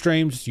YouTube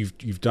streams.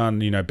 You've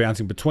done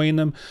bouncing between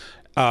them.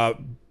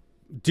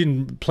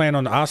 Didn't plan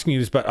on asking you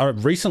this,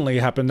 but recently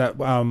it happened that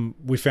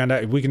we found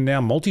out we can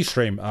now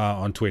multi-stream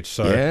on Twitch.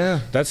 So yeah,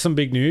 that's some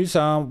big news.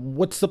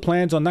 What's the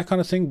plans on that kind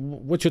of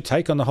thing? What's your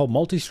take on the whole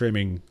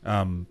multi-streaming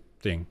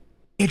thing?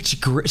 It's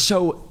great.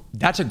 So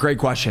that's a great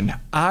question.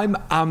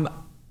 I'm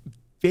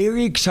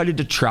very excited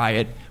to try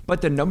it,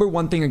 but the number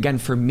one thing again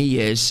for me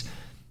is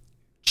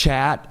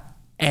chat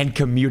and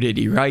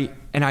community, right?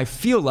 And I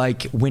feel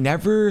like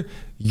whenever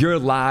you're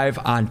live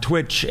on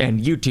Twitch and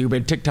YouTube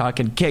and TikTok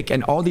and Kick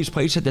and all these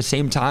places at the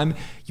same time,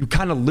 you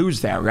kind of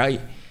lose that,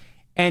 right?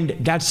 And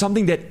that's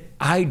something that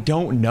I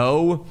don't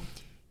know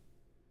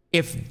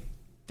if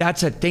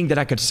that's a thing that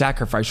I could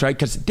sacrifice, right?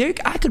 Because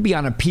I could be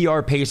on a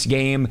PR-paced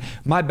game,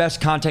 my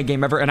best content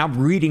game ever, and I'm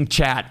reading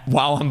chat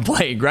while I'm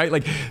playing, right?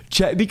 Like,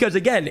 chat, because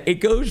again, it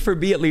goes for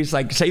me at least,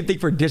 like, same thing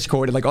for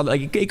Discord, and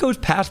like it goes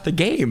past the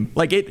game.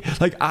 Like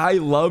I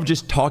love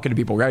just talking to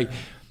people, right?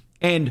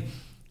 And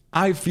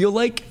I feel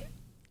like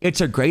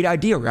it's a great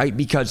idea, right?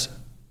 Because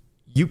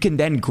you can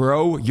then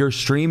grow your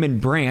stream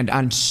and brand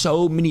on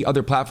so many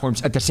other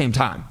platforms at the same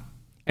time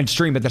and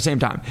stream at the same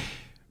time.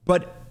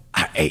 But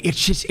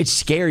it's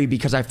scary,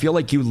 because I feel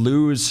like you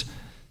lose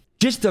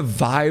just the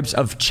vibes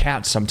of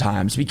chat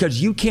sometimes,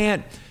 because you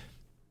can't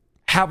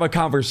have a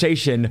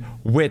conversation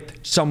with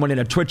someone in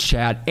a Twitch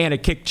chat and a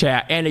Kick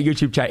chat and a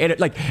YouTube chat, and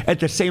like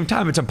at the same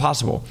time. It's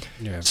impossible.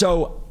 Yeah.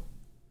 So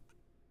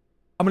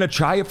I'm gonna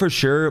try it for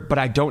sure, but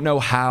I don't know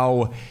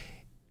how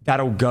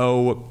that'll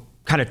go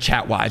kind of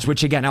chat wise,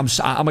 which again I'm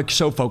like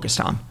so focused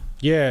on.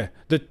 Yeah,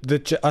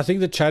 I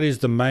think the chat is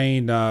the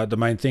main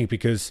thing,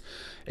 because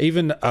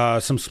even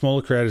some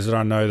smaller creators that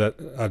I know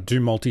that do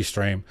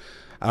multi-stream,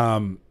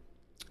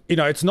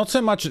 it's not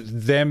so much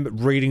them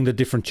reading the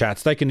different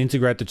chats. They can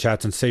integrate the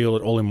chats and see it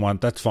all in one.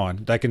 That's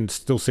fine. They can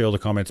still see all the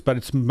comments, but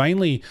it's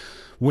mainly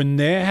when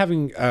they're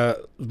having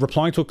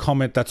replying to a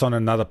comment that's on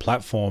another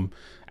platform,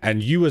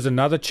 and you as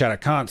another chatter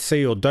can't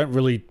see or don't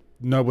really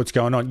know what's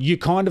going on. You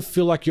kind of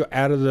feel like you're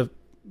out of the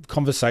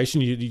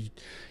conversation.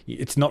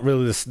 It's not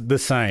really the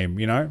same,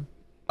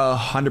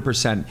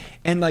 100%.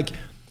 And like,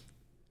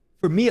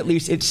 for me at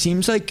least, it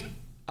seems like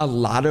a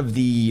lot of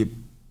the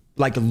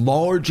like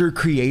larger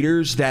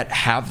creators that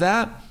have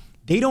that,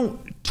 they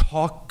don't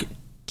talk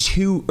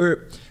to,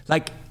 or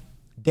like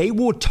they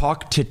will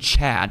talk to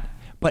chat,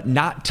 but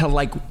not to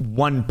like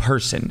one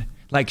person.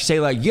 Like say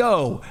like,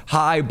 yo,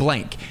 hi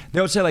blank.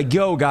 They'll say like,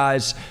 yo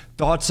guys,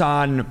 thoughts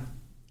on,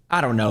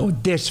 I don't know,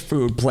 this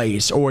food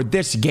place or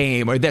this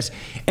game or this.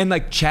 And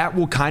like chat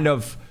will kind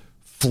of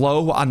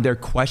flow on their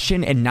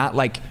question and not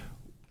like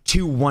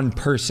to one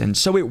person.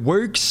 So it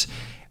works,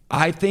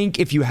 I think,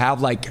 if you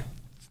have like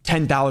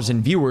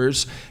 10,000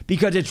 viewers,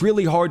 because it's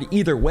really hard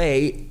either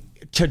way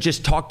to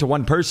just talk to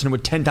one person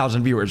with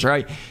 10,000 viewers,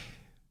 right?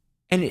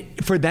 And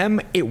for them,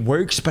 it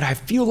works, but I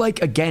feel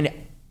like,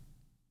 again,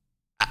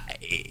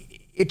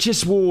 it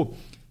just will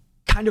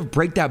kind of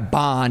break that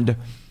bond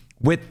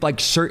with like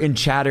certain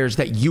chatters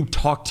that you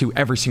talk to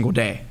every single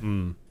day.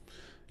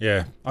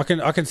 Yeah, I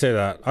can say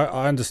that.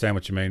 I understand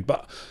what you mean.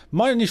 But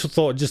my initial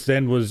thought just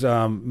then was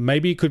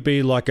maybe it could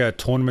be like a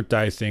tournament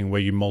day thing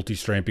where you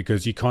multi-stream,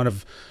 because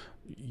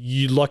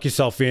you lock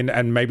yourself in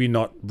and maybe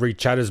not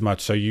re-chat as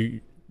much. So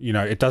you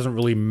know, it doesn't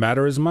really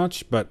matter as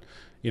much, but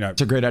you know,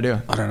 It's a great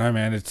idea. I don't know,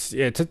 man. It's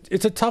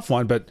a tough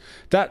one, but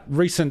that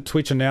recent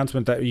Twitch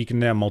announcement that you can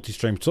now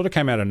multi-stream sort of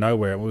came out of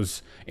nowhere. It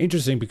was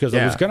interesting because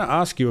I was going to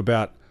ask you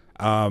about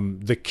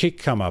the kick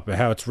come up and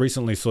how it's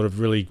recently sort of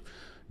really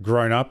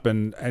grown up,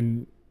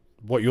 and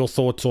what your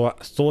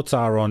thoughts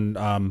are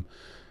on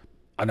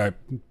I know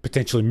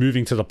potentially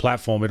moving to the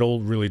platform. It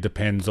all really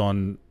depends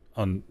on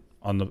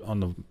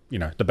the you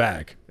know, the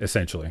bag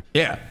essentially.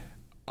 Yeah,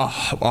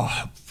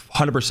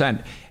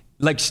 100%.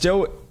 Like,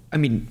 still, I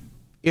mean,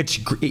 it's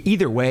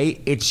either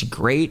way, it's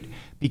great,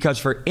 because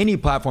for any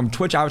platform,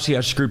 Twitch obviously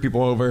has screwed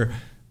people over,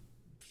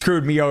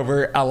 screwed me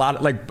over a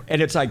lot. Like,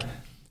 and it's like,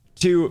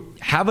 to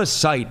have a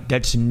site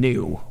that's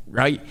new,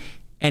 right,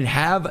 and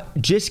have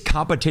just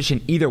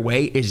competition either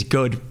way is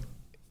good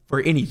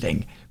for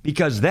anything,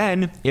 because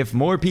then if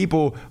more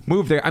people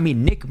move there, I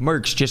mean, Nick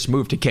Merckx just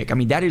moved to Kick. I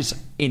mean, that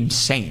is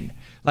insane.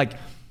 Like,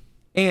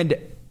 and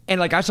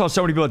like, I saw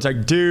so many people, it's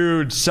like,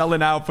 dude,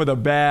 selling out for the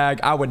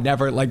bag. I would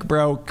never, like,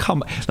 bro,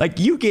 come, like,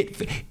 you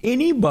get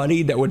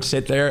anybody that would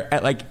sit there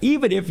at, like,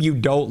 even if you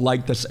don't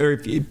like this, or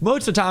if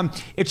most of the time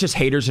it's just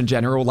haters in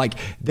general, like,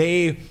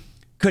 they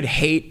could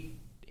hate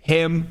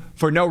him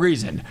for no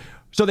reason.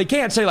 So they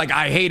can't say like,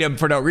 I hate him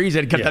for no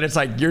reason, because then it's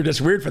like, you're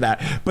just weird for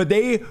that. But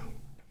they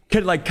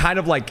could like kind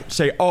of like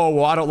say, oh,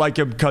 well, I don't like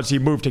him because he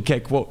moved to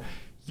Kick. Well,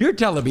 you're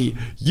telling me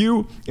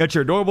you at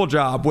your normal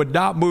job would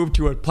not move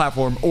to a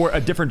platform or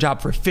a different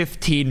job for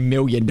 $15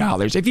 million.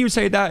 If you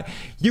say that,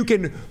 you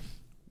can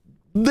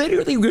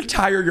literally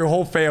retire your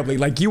whole family.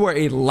 Like, you are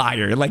a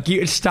liar. Like,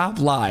 you stop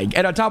lying.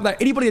 And on top of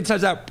that, anybody that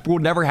says that will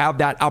never have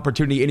that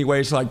opportunity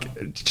anyways. Like,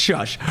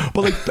 shush.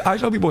 But like, I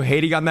saw people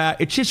hating on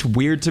that. It's just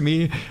weird to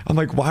me. I'm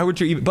like, why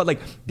would you even? But like,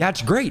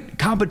 that's great.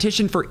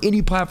 Competition for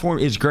any platform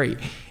is great.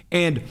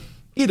 And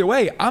either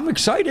way, I'm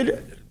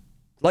excited,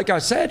 like I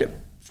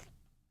said,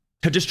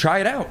 to just try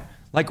it out.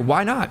 Like,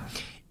 why not?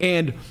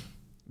 And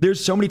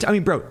there's so many I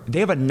mean, bro,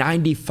 they have a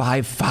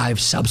 95-5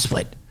 sub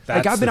split.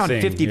 Like, I've been on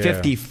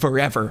 50-50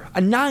 forever. A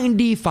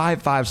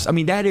 95-5. I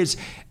mean, that is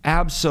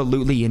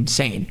absolutely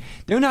insane.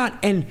 They're not,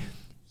 and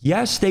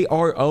yes, they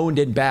are owned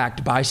and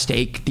backed by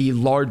Stake, the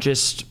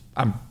largest,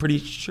 I'm pretty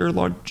sure,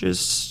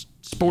 largest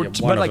sports.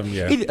 Yeah, but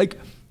like,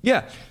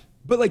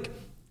 but like,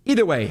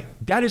 either way,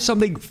 that is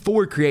something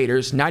for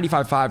creators,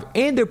 95.5,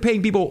 and they're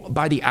paying people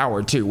by the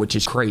hour too, which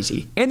is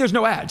crazy. And there's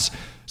no ads.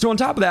 So on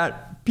top of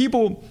that,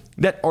 people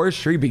that are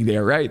streaming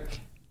there, right,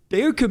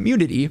 their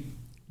community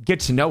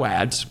gets no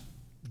ads.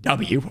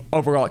 W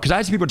overall, because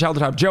I see people tell all the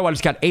time, Joe, I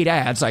just got 8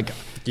 ads. Like,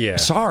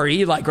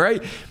 sorry, like,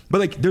 right? But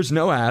like, there's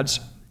no ads.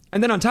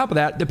 And then on top of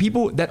that, the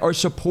people that are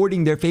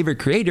supporting their favorite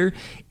creator,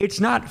 it's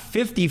not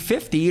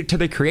 50-50 to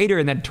the creator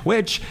and then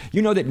Twitch.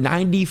 You know that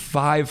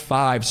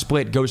 95-5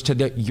 split goes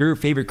to your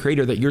favorite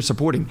creator that you're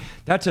supporting.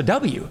 That's a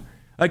W,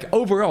 like,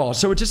 overall.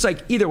 So it's just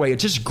like, either way,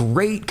 it's just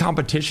great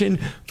competition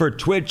for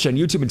Twitch and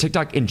YouTube and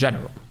TikTok in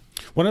general.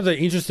 One of the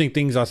interesting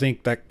things I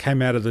think that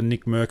came out of the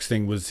Nick Merckx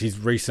thing was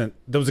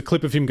there was a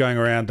clip of him going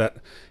around that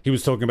he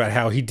was talking about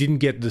how he didn't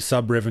get the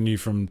sub revenue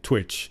from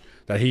Twitch,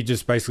 that he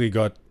just basically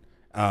got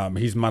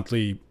his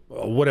monthly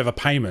whatever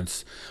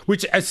payments,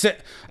 which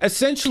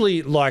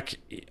essentially, like,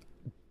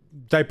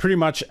 they pretty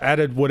much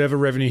added whatever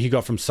revenue he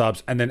got from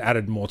subs and then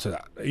added more to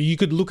that. You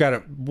could look at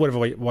it whatever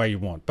way you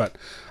want, but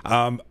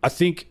I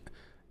think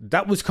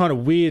that was kind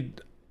of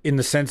weird in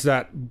the sense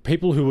that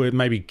people who were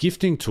maybe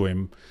gifting to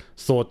him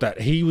thought that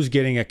he was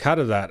getting a cut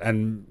of that,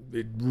 and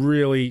it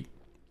really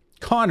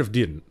kind of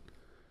didn't.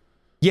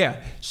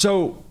 Yeah.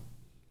 So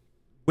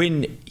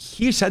when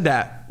he said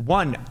that,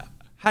 one,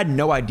 had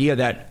no idea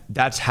that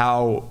that's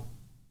how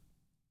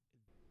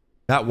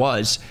that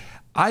was.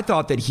 I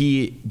thought that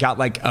he got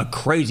like a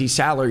crazy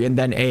salary and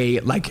then a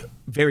like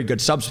very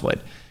good sub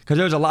split, because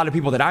there's a lot of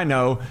people that I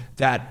know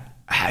that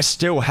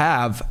still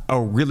have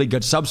a really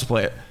good sub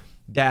split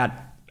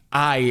that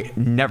I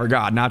never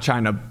got. Not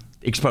trying to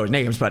expose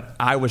names, but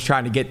I was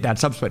trying to get that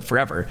sub split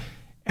forever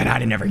and I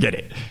didn't ever get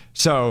it.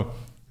 So,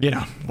 you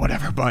know,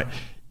 whatever, but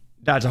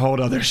that's a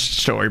whole other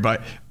story.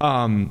 But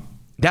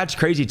that's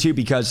crazy too,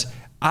 because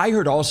I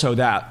heard also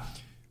that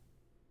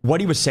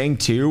what he was saying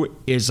too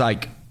is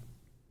like,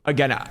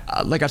 again,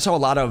 like, I saw a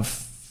lot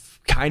of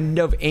kind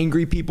of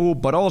angry people,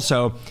 but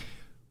also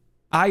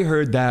I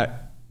heard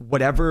that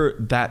whatever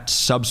that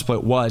sub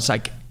split was,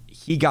 like,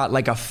 he got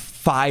like a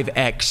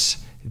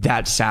 5x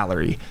that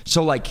salary.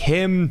 So like,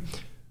 him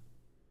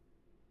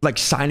like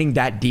signing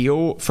that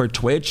deal for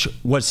Twitch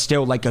was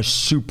still like a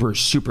super,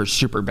 super,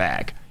 super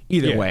bag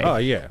either way. Oh,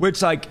 yeah.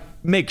 Which like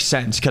makes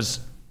sense because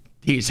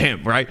he's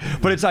him, right?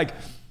 But it's like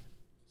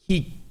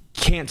he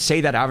can't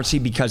say that obviously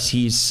because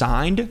he's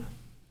signed.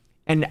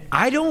 And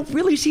I don't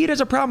really see it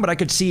as a problem, but I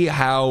could see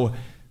how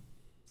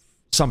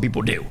some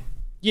people do.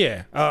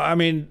 Yeah, I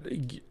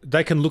mean,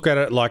 they can look at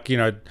it like, you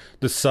know,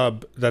 the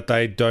sub that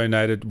they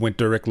donated went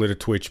directly to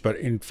Twitch, but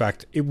in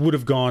fact, it would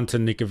have gone to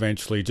Nick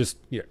eventually. Just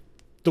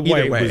the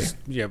way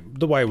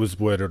it was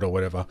worded or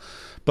whatever.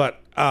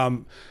 But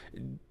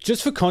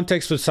just for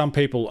context for some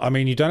people, I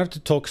mean, you don't have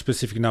to talk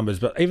specific numbers,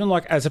 but even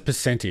like as a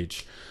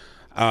percentage,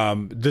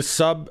 the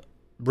sub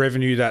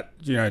revenue that,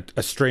 you know,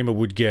 a streamer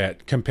would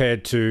get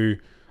compared to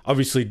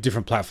obviously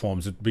different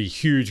platforms, it'd be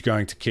huge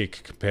going to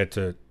Kick compared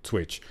to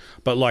Twitch.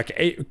 But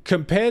like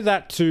compare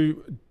that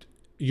to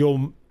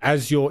your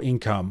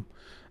income,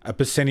 a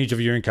percentage of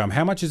your income.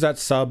 How much is that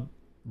sub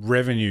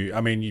revenue?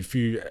 I mean, if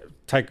you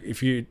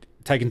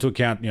take into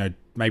account, you know,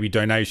 maybe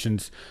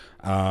donations,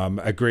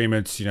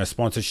 agreements, you know,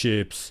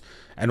 sponsorships,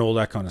 and all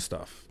that kind of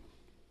stuff.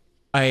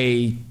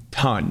 A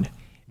ton.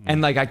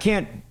 And like I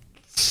can't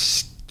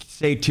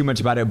say too much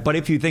about it, but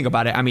if you think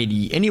about it, I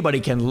mean, anybody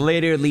can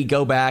literally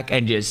go back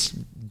and just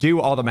do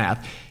all the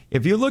math.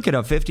 If you look at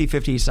a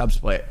 50-50 sub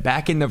split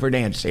back in the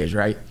Verdansk days,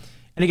 right?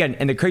 And again,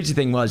 and the crazy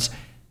thing was,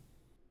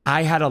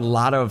 I had a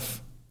lot of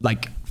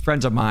like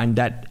friends of mine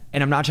that,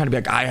 and I'm not trying to be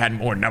like, I had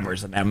more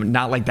numbers than them,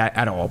 not like that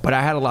at all, but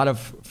I had a lot of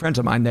friends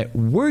of mine that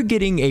were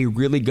getting a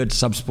really good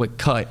sub split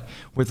cut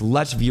with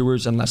less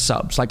viewers and less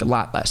subs, like a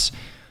lot less.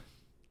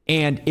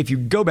 And if you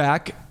go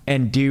back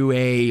and do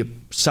a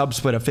sub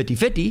split of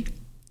 50-50,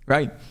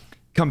 right,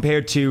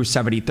 compared to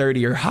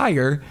 70-30 or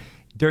higher,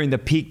 during the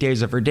peak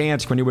days of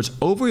Verdansk, when it was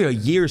over a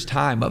year's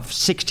time of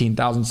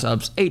 16,000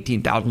 subs,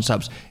 18,000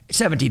 subs,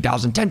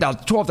 17,000,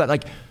 10,000, 12,000,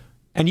 like,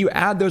 and you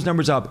add those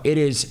numbers up, it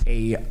is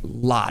a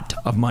lot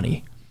of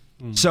money.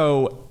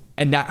 So,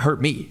 and that hurt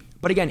me.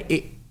 But again,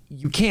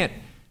 you can't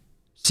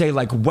say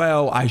like,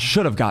 well, I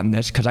should have gotten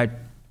this because that's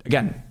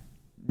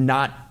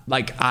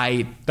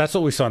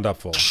what we signed up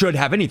for. Should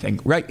have anything,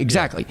 right?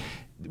 Exactly. Yeah.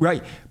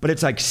 Right. But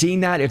it's like seeing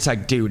that, it's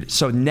like, dude,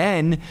 so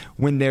then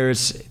when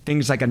there's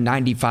things like a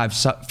 95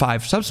 sub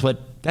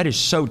split, that is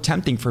so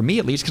tempting for me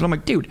at least, because I'm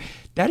like, dude,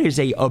 that is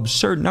a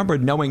absurd number,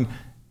 knowing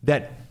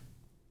that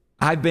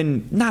I've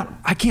been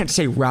I can't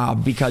say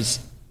robbed because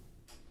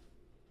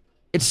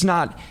it's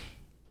not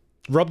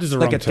robbed is a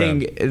like wrong a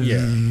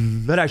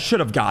thing that I should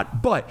have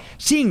got. But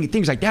seeing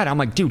things like that, I'm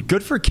like, dude,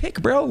 good for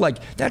Kick, bro. Like,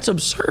 that's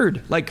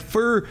absurd. Like,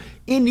 for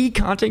any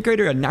content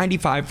creator, a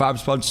 95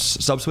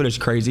 sub split is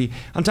crazy.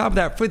 On top of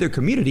that, for their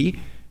community,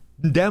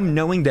 them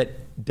knowing that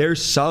their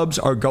subs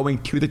are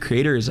going to the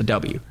creator is a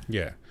W.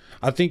 Yeah.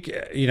 I think,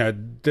 you know,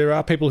 there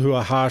are people who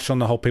are harsh on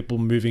the whole people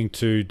moving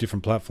to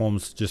different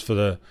platforms just for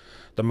the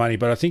money.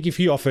 But I think if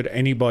you offered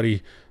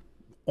anybody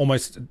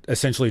almost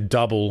essentially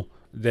double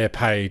their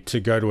pay to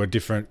go to a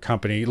different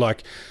company,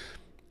 like,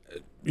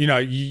 you know,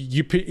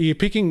 you're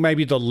picking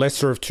maybe the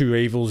lesser of two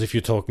evils if you're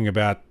talking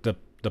about the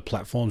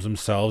platforms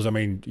themselves. I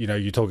mean, you know,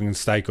 you're talking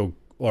Stake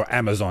or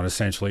Amazon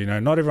essentially. You know,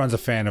 not everyone's a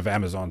fan of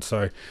Amazon,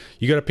 so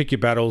you got to pick your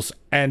battles.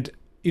 And,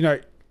 you know,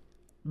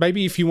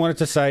 maybe if you wanted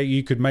to say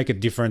you could make a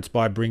difference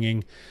by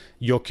bringing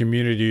your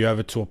community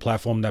over to a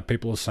platform that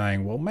people are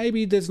saying, well,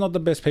 maybe there's not the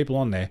best people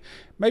on there,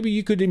 maybe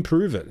you could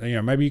improve it. You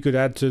know, maybe you could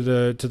add to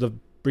the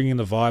bringing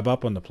the vibe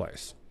up on the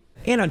place.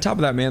 And on top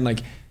of that, man,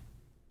 like,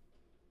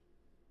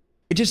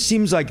 it just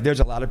seems like there's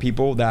a lot of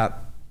people that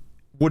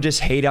will just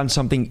hate on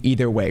something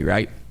either way,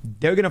 right?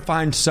 They're going to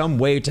find some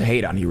way to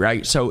hate on you,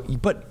 right? So,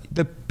 but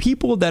the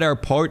people that are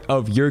part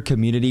of your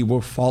community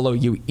will follow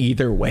you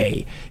either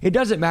way. It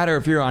doesn't matter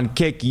if you're on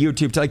Kick,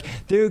 YouTube, like,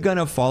 they're going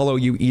to follow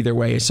you either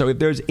way. So if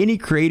there's any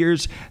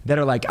creators that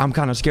are like, I'm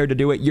kind of scared to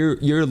do it,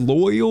 your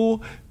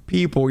loyal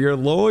people, your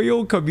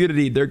loyal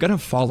community, they're going to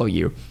follow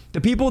you.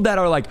 The people that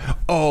are like,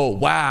 oh,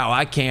 wow,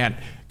 I can't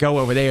go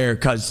over there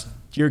because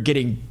you're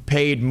getting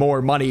paid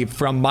more money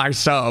from my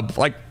sub.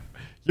 Like,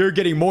 you're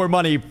getting more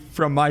money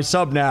from my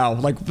sub now.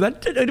 Like,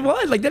 what?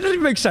 Like, that doesn't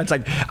even make sense.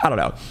 Like, I don't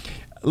know.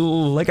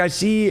 Like, I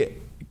see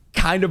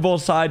kind of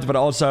both sides, but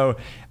also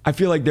I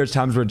feel like there's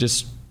times where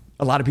just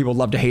a lot of people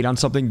love to hate on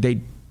something.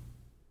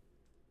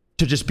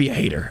 To just be a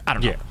hater. I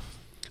don't know.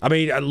 I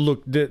mean,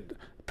 look,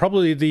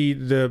 probably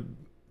the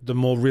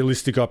more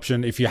realistic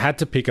option, if you had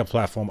to pick a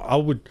platform, I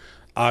would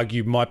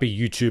argue might be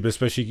YouTube,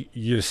 especially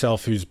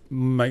yourself, who's,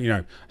 you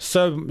know,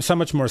 so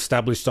much more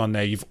established on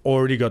there. You've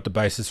already got the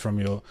basis from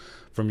your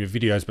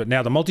videos, but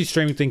now the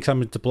multi-streaming thing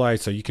comes into play,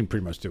 so you can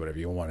pretty much do whatever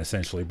you want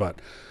essentially.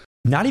 But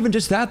not even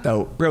just that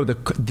though, bro.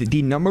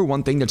 The number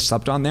one thing that's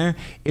slept on there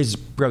is,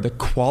 bro, the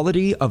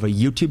quality of a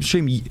YouTube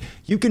stream.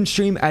 You can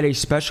stream at a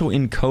special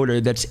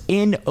encoder that's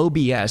in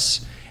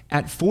OBS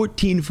at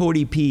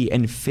 1440p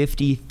and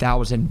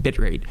 50,000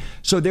 bitrate.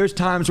 So there's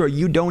times where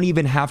you don't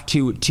even have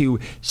to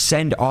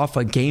send off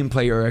a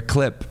gameplay or a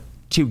clip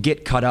to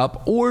get cut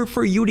up or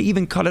for you to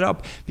even cut it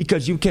up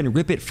because you can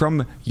rip it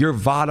from your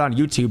VOD on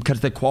YouTube because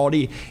the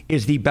quality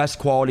is the best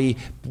quality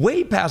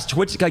way past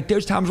Twitch. Like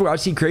there's times where I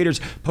see creators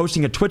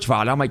posting a Twitch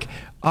VOD. I'm like,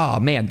 oh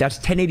man, that's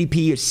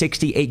 1080p,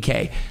 60,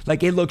 8K.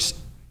 Like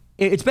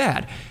it's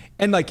bad.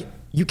 And like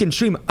you can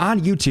stream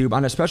on YouTube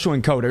on a special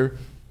encoder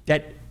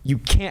that you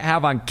can't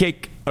have on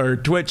Kick or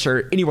Twitch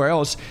or anywhere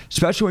else.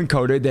 Special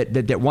encoder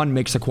that one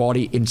makes the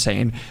quality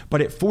insane,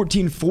 but at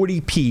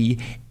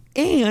 1440p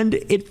and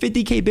at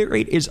 50k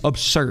bitrate is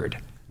absurd.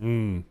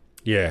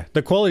 Yeah,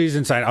 the quality is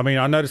insane. I mean,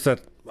 I noticed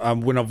that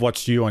when I've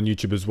watched you on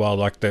YouTube as well,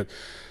 like the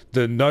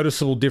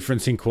noticeable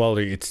difference in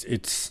quality.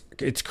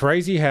 It's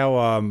crazy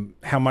how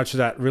much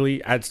that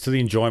really adds to the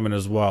enjoyment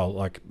as well.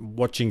 Like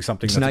watching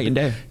something. It's night and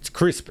day. It's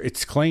crisp.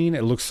 It's clean.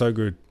 It looks so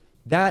good.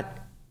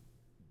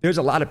 There's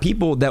a lot of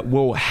people that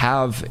will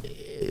have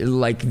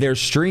like their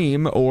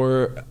stream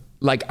or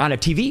like on a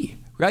TV,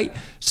 right?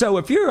 So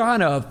if you're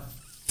on a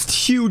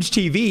huge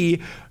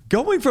TV,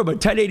 going from a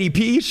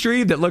 1080p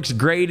stream that looks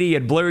grainy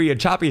and blurry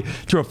and choppy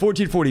to a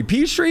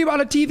 1440p stream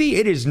on a TV,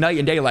 it is night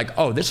and day. Like,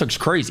 oh, this looks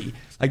crazy.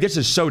 Like, this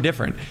is so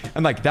different.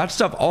 And like that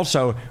stuff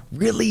also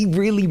really,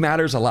 really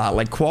matters a lot.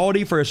 Like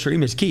quality for a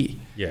stream is key.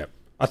 Yeah.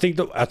 I think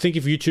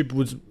if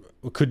YouTube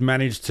could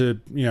manage to,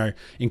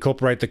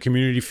 incorporate the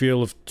community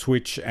feel of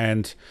Twitch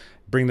and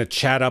bring the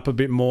chat up a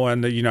bit more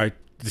and the,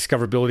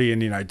 discoverability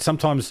and,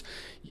 sometimes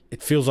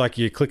it feels like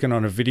you're clicking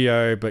on a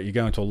video, but you're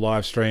going to a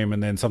live stream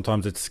and then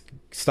sometimes it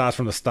starts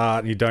from the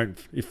start and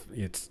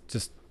it's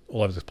just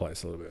all over the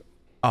place a little bit.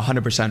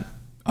 100%.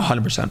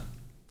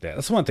 Yeah,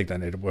 that's one thing they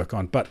need to work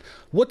on. But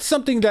what's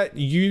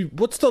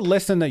the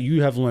lesson that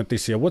you have learned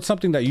this year? What's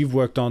something that you've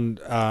worked on?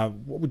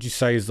 What would you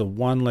say is the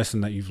one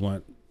lesson that you've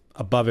learned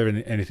above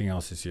anything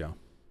else this year?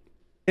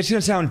 It's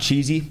going to sound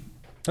cheesy.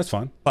 That's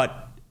fine.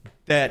 But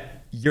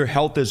that your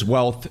health is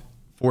wealth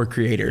for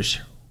creators,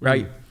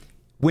 right?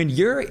 When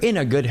you're in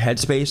a good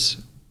headspace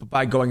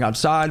by going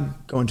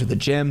outside, going to the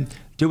gym,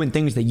 doing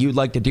things that you'd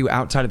like to do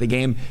outside of the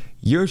game,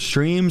 your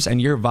streams and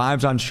your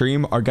vibes on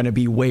stream are going to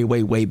be way,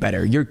 way, way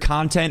better. Your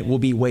content will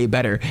be way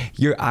better.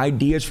 Your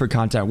ideas for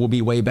content will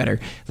be way better.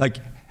 Like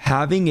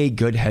having a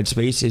good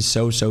headspace is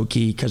so, so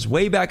key. Because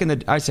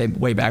I say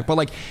way back, but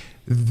like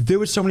there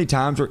was so many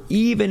times where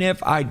even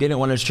if I didn't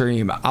want to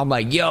stream, I'm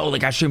like, yo,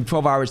 like I streamed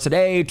 12 hours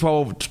today,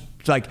 12,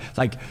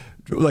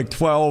 like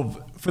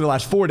 12 for the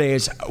last 4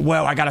 days.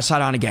 Well, I got to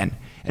sign on again.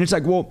 And it's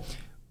like, well,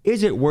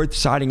 is it worth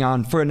signing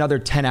on for another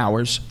 10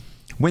 hours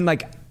when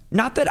like,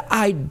 not that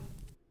I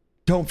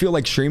don't feel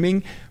like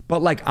streaming,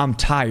 but like I'm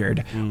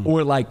tired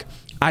or like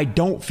I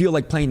don't feel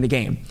like playing the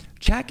game.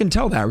 Chat can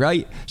tell that,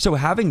 right? So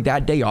having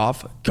that day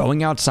off,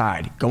 going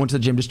outside, going to the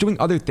gym, just doing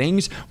other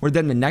things where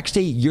then the next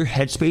day your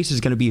headspace is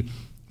going to be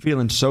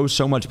feeling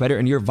so much better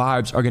and your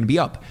vibes are going to be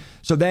up.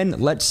 So then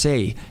let's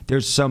say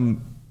there's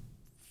some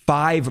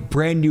 5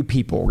 brand new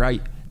people,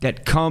 right,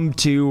 that come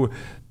to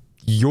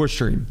your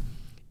stream.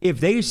 If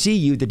they see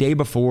you the day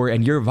before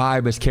and your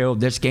vibe is killed,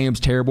 this game's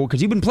terrible,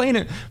 because you've been playing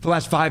it for the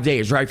last 5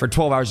 days, right, for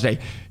 12 hours a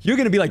day, you're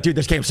going to be like, dude,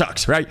 this game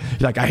sucks, right?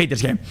 You're like, I hate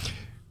this game.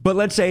 But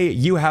let's say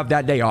you have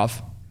that day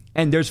off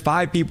and there's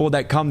 5 people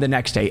that come the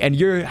next day and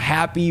you're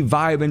happy,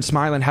 vibing,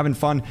 smiling, having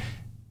fun.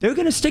 They're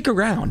going to stick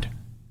around.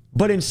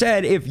 But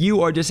instead, if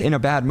you are just in a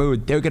bad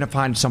mood, they're going to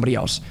find somebody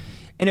else.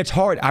 And it's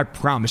hard, I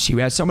promise you,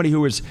 as somebody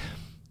who is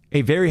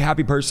a very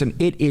happy person,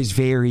 it is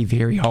very,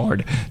 very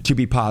hard to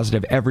be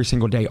positive every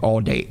single day, all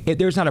day.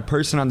 There's not a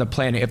person on the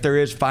planet, if there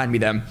is, find me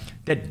them,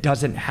 that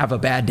doesn't have a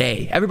bad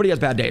day. Everybody has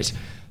bad days.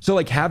 So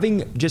like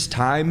having just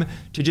time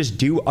to just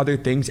do other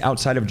things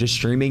outside of just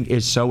streaming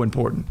is so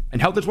important.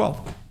 And health as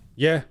well.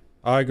 Yeah,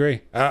 I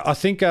agree. I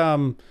think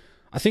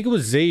it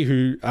was Z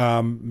who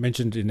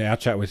mentioned in our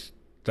chat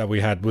that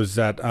we had was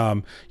that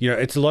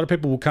it's a lot of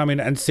people will come in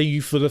and see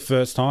you for the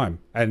first time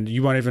and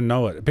you won't even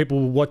know it. People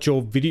will watch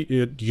your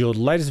video, your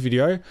latest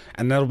video,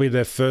 and that'll be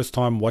their first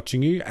time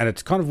watching you. And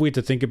it's kind of weird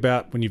to think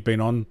about when you've been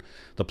on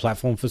the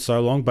platform for so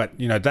long, but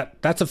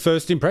that's a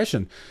first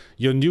impression.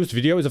 Your newest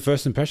video is a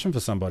first impression for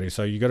somebody,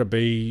 so you got to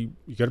be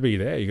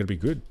there. You got to be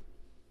good.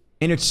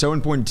 And it's so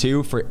important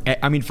too for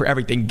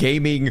everything,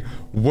 gaming,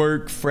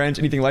 work, friends,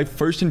 anything like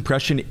first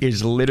impression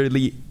is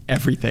literally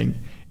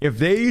everything. If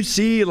they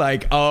see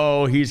like,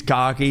 oh, he's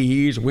cocky,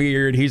 he's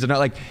weird, he's not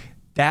like,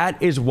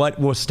 that is what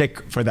will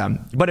stick for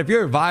them. But if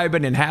you're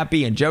vibing and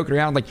happy and joking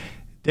around, like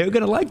they're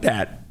going to like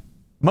that.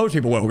 Most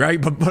people will,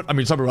 right? But some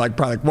people are like,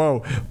 probably like,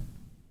 whoa.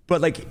 But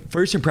like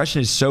first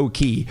impression is so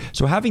key.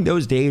 So having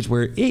those days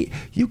where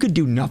you could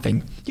do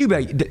nothing.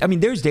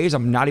 There's days,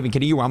 I'm not even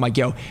kidding you, where I'm like,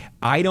 yo,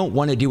 I don't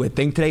want to do a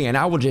thing today and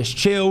I will just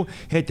chill,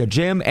 hit the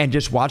gym and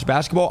just watch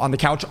basketball on the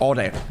couch all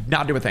day,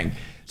 not do a thing.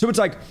 So it's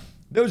like,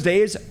 those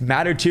days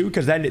matter too,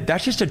 because then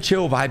that's just a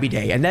chill, vibey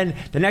day. And then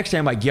the next day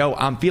I'm like, yo,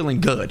 I'm feeling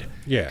good.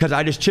 Yeah. Because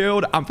I just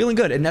chilled, I'm feeling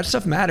good. And that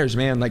stuff matters,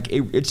 man. Like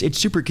it's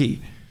super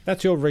key.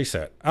 That's your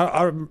reset.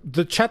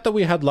 The chat that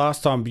we had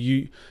last time,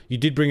 you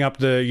did bring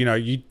up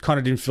you kind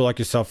of didn't feel like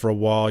yourself for a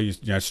while.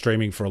 You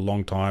streaming for a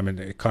long time, and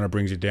it kind of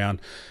brings you down.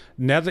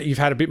 Now that you've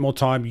had a bit more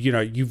time,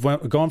 you've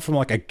gone from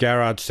like a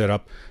garage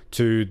setup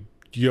to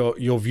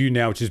your view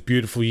now, which is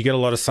beautiful. You get a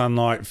lot of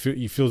sunlight.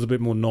 You feels a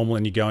bit more normal,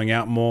 and you're going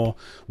out more.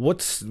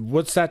 What's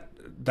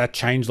that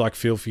change like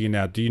feel for you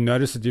now? Do you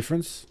notice a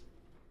difference?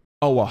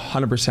 Oh,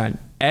 100%.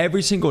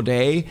 Every single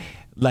day,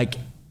 like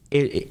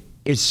it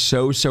is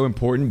so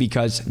important,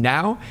 because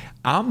now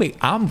I'm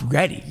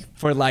ready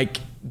for like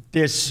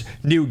this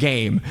new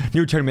game,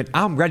 new tournament.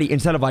 I'm ready,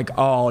 instead of like,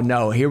 oh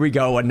no, here we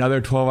go,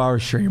 another 12-hour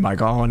stream.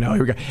 Like, oh no,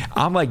 here we go.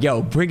 I'm like,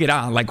 yo, bring it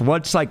on. Like,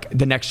 what's like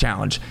the next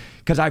challenge?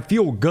 Because I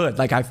feel good.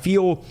 Like, I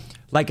feel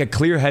like a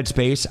clear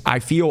headspace. I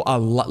feel a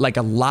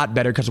lot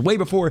better, because way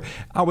before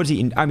I was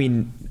eating, I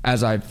mean,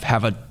 as I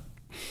have a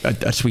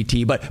sweet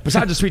tea, but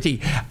besides the sweet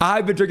tea,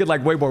 I've been drinking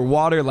like way more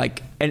water,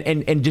 like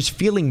and just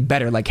feeling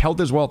better. Like,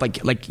 health is wealth.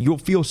 Like you'll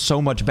feel so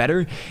much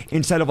better,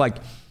 instead of like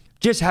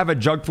just having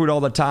junk food all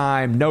the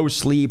time, no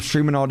sleep,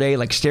 streaming all day,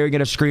 like staring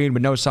at a screen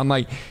with no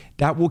sunlight.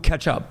 That will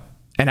catch up,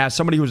 and as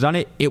somebody who's done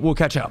it, it will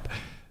catch up.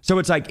 So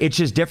it's like, it's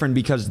just different,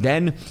 because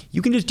then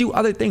you can just do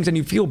other things and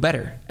you feel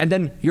better, and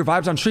then your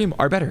vibes on stream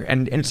are better,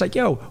 and it's like,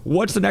 yo,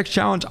 what's the next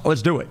challenge?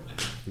 Let's do it.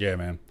 Yeah,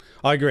 man.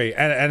 I agree.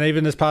 And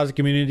even as part of the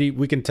community,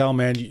 we can tell,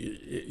 man,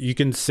 you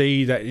can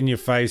see that in your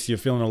face. You're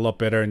feeling a lot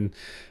better, and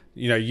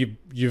you know,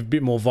 you're a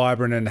bit more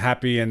vibrant and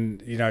happy,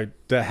 and you know,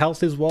 the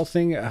health is wealth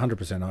thing.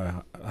 100%.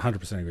 I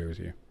 100% agree with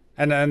you.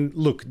 And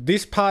look,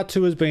 this part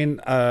 2 has been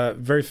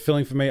very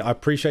fulfilling for me. I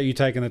appreciate you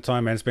taking the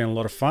time, man. It's been a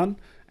lot of fun,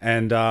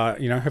 and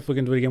you know, hopefully we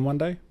can do it again one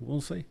day.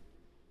 We'll see.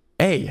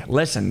 Hey,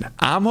 listen,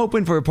 I'm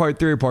hoping for a part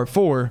 3 or part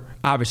 4,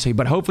 obviously,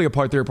 but hopefully a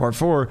part 3 or part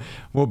 4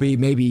 will be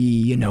maybe,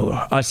 you know,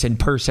 us in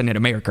person in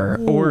America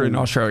or in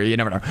Australia. You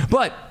never know.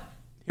 But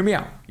hear me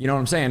out. You know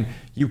what I'm saying?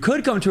 You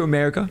could come to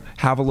America,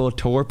 have a little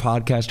tour,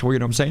 podcast tour. You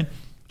know what I'm saying?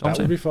 That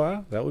would be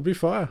fire. That would be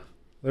fire.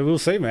 We'll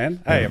see,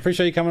 man. Hey, I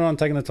appreciate you coming on and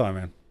taking the time,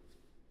 man.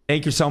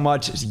 Thank you so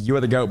much. You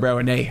are the GOAT, bro.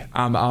 And hey,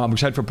 I'm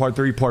excited for part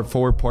 3, part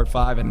 4, part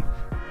 5, and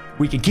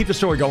we can keep the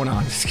story going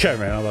on. Let's go,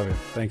 man. I love you.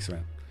 Thanks,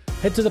 man.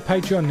 Head to the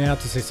Patreon now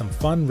to see some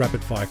fun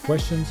rapid-fire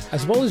questions,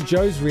 as well as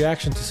Joe's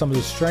reaction to some of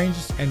the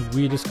strangest and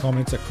weirdest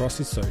comments across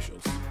his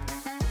socials.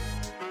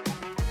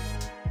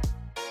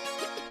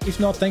 If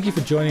not, thank you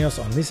for joining us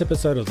on this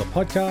episode of the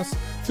podcast.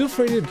 Feel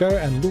free to go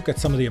and look at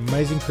some of the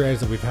amazing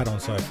creators that we've had on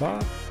so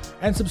far,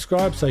 and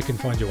subscribe so you can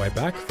find your way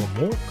back for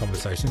more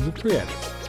conversations with creators.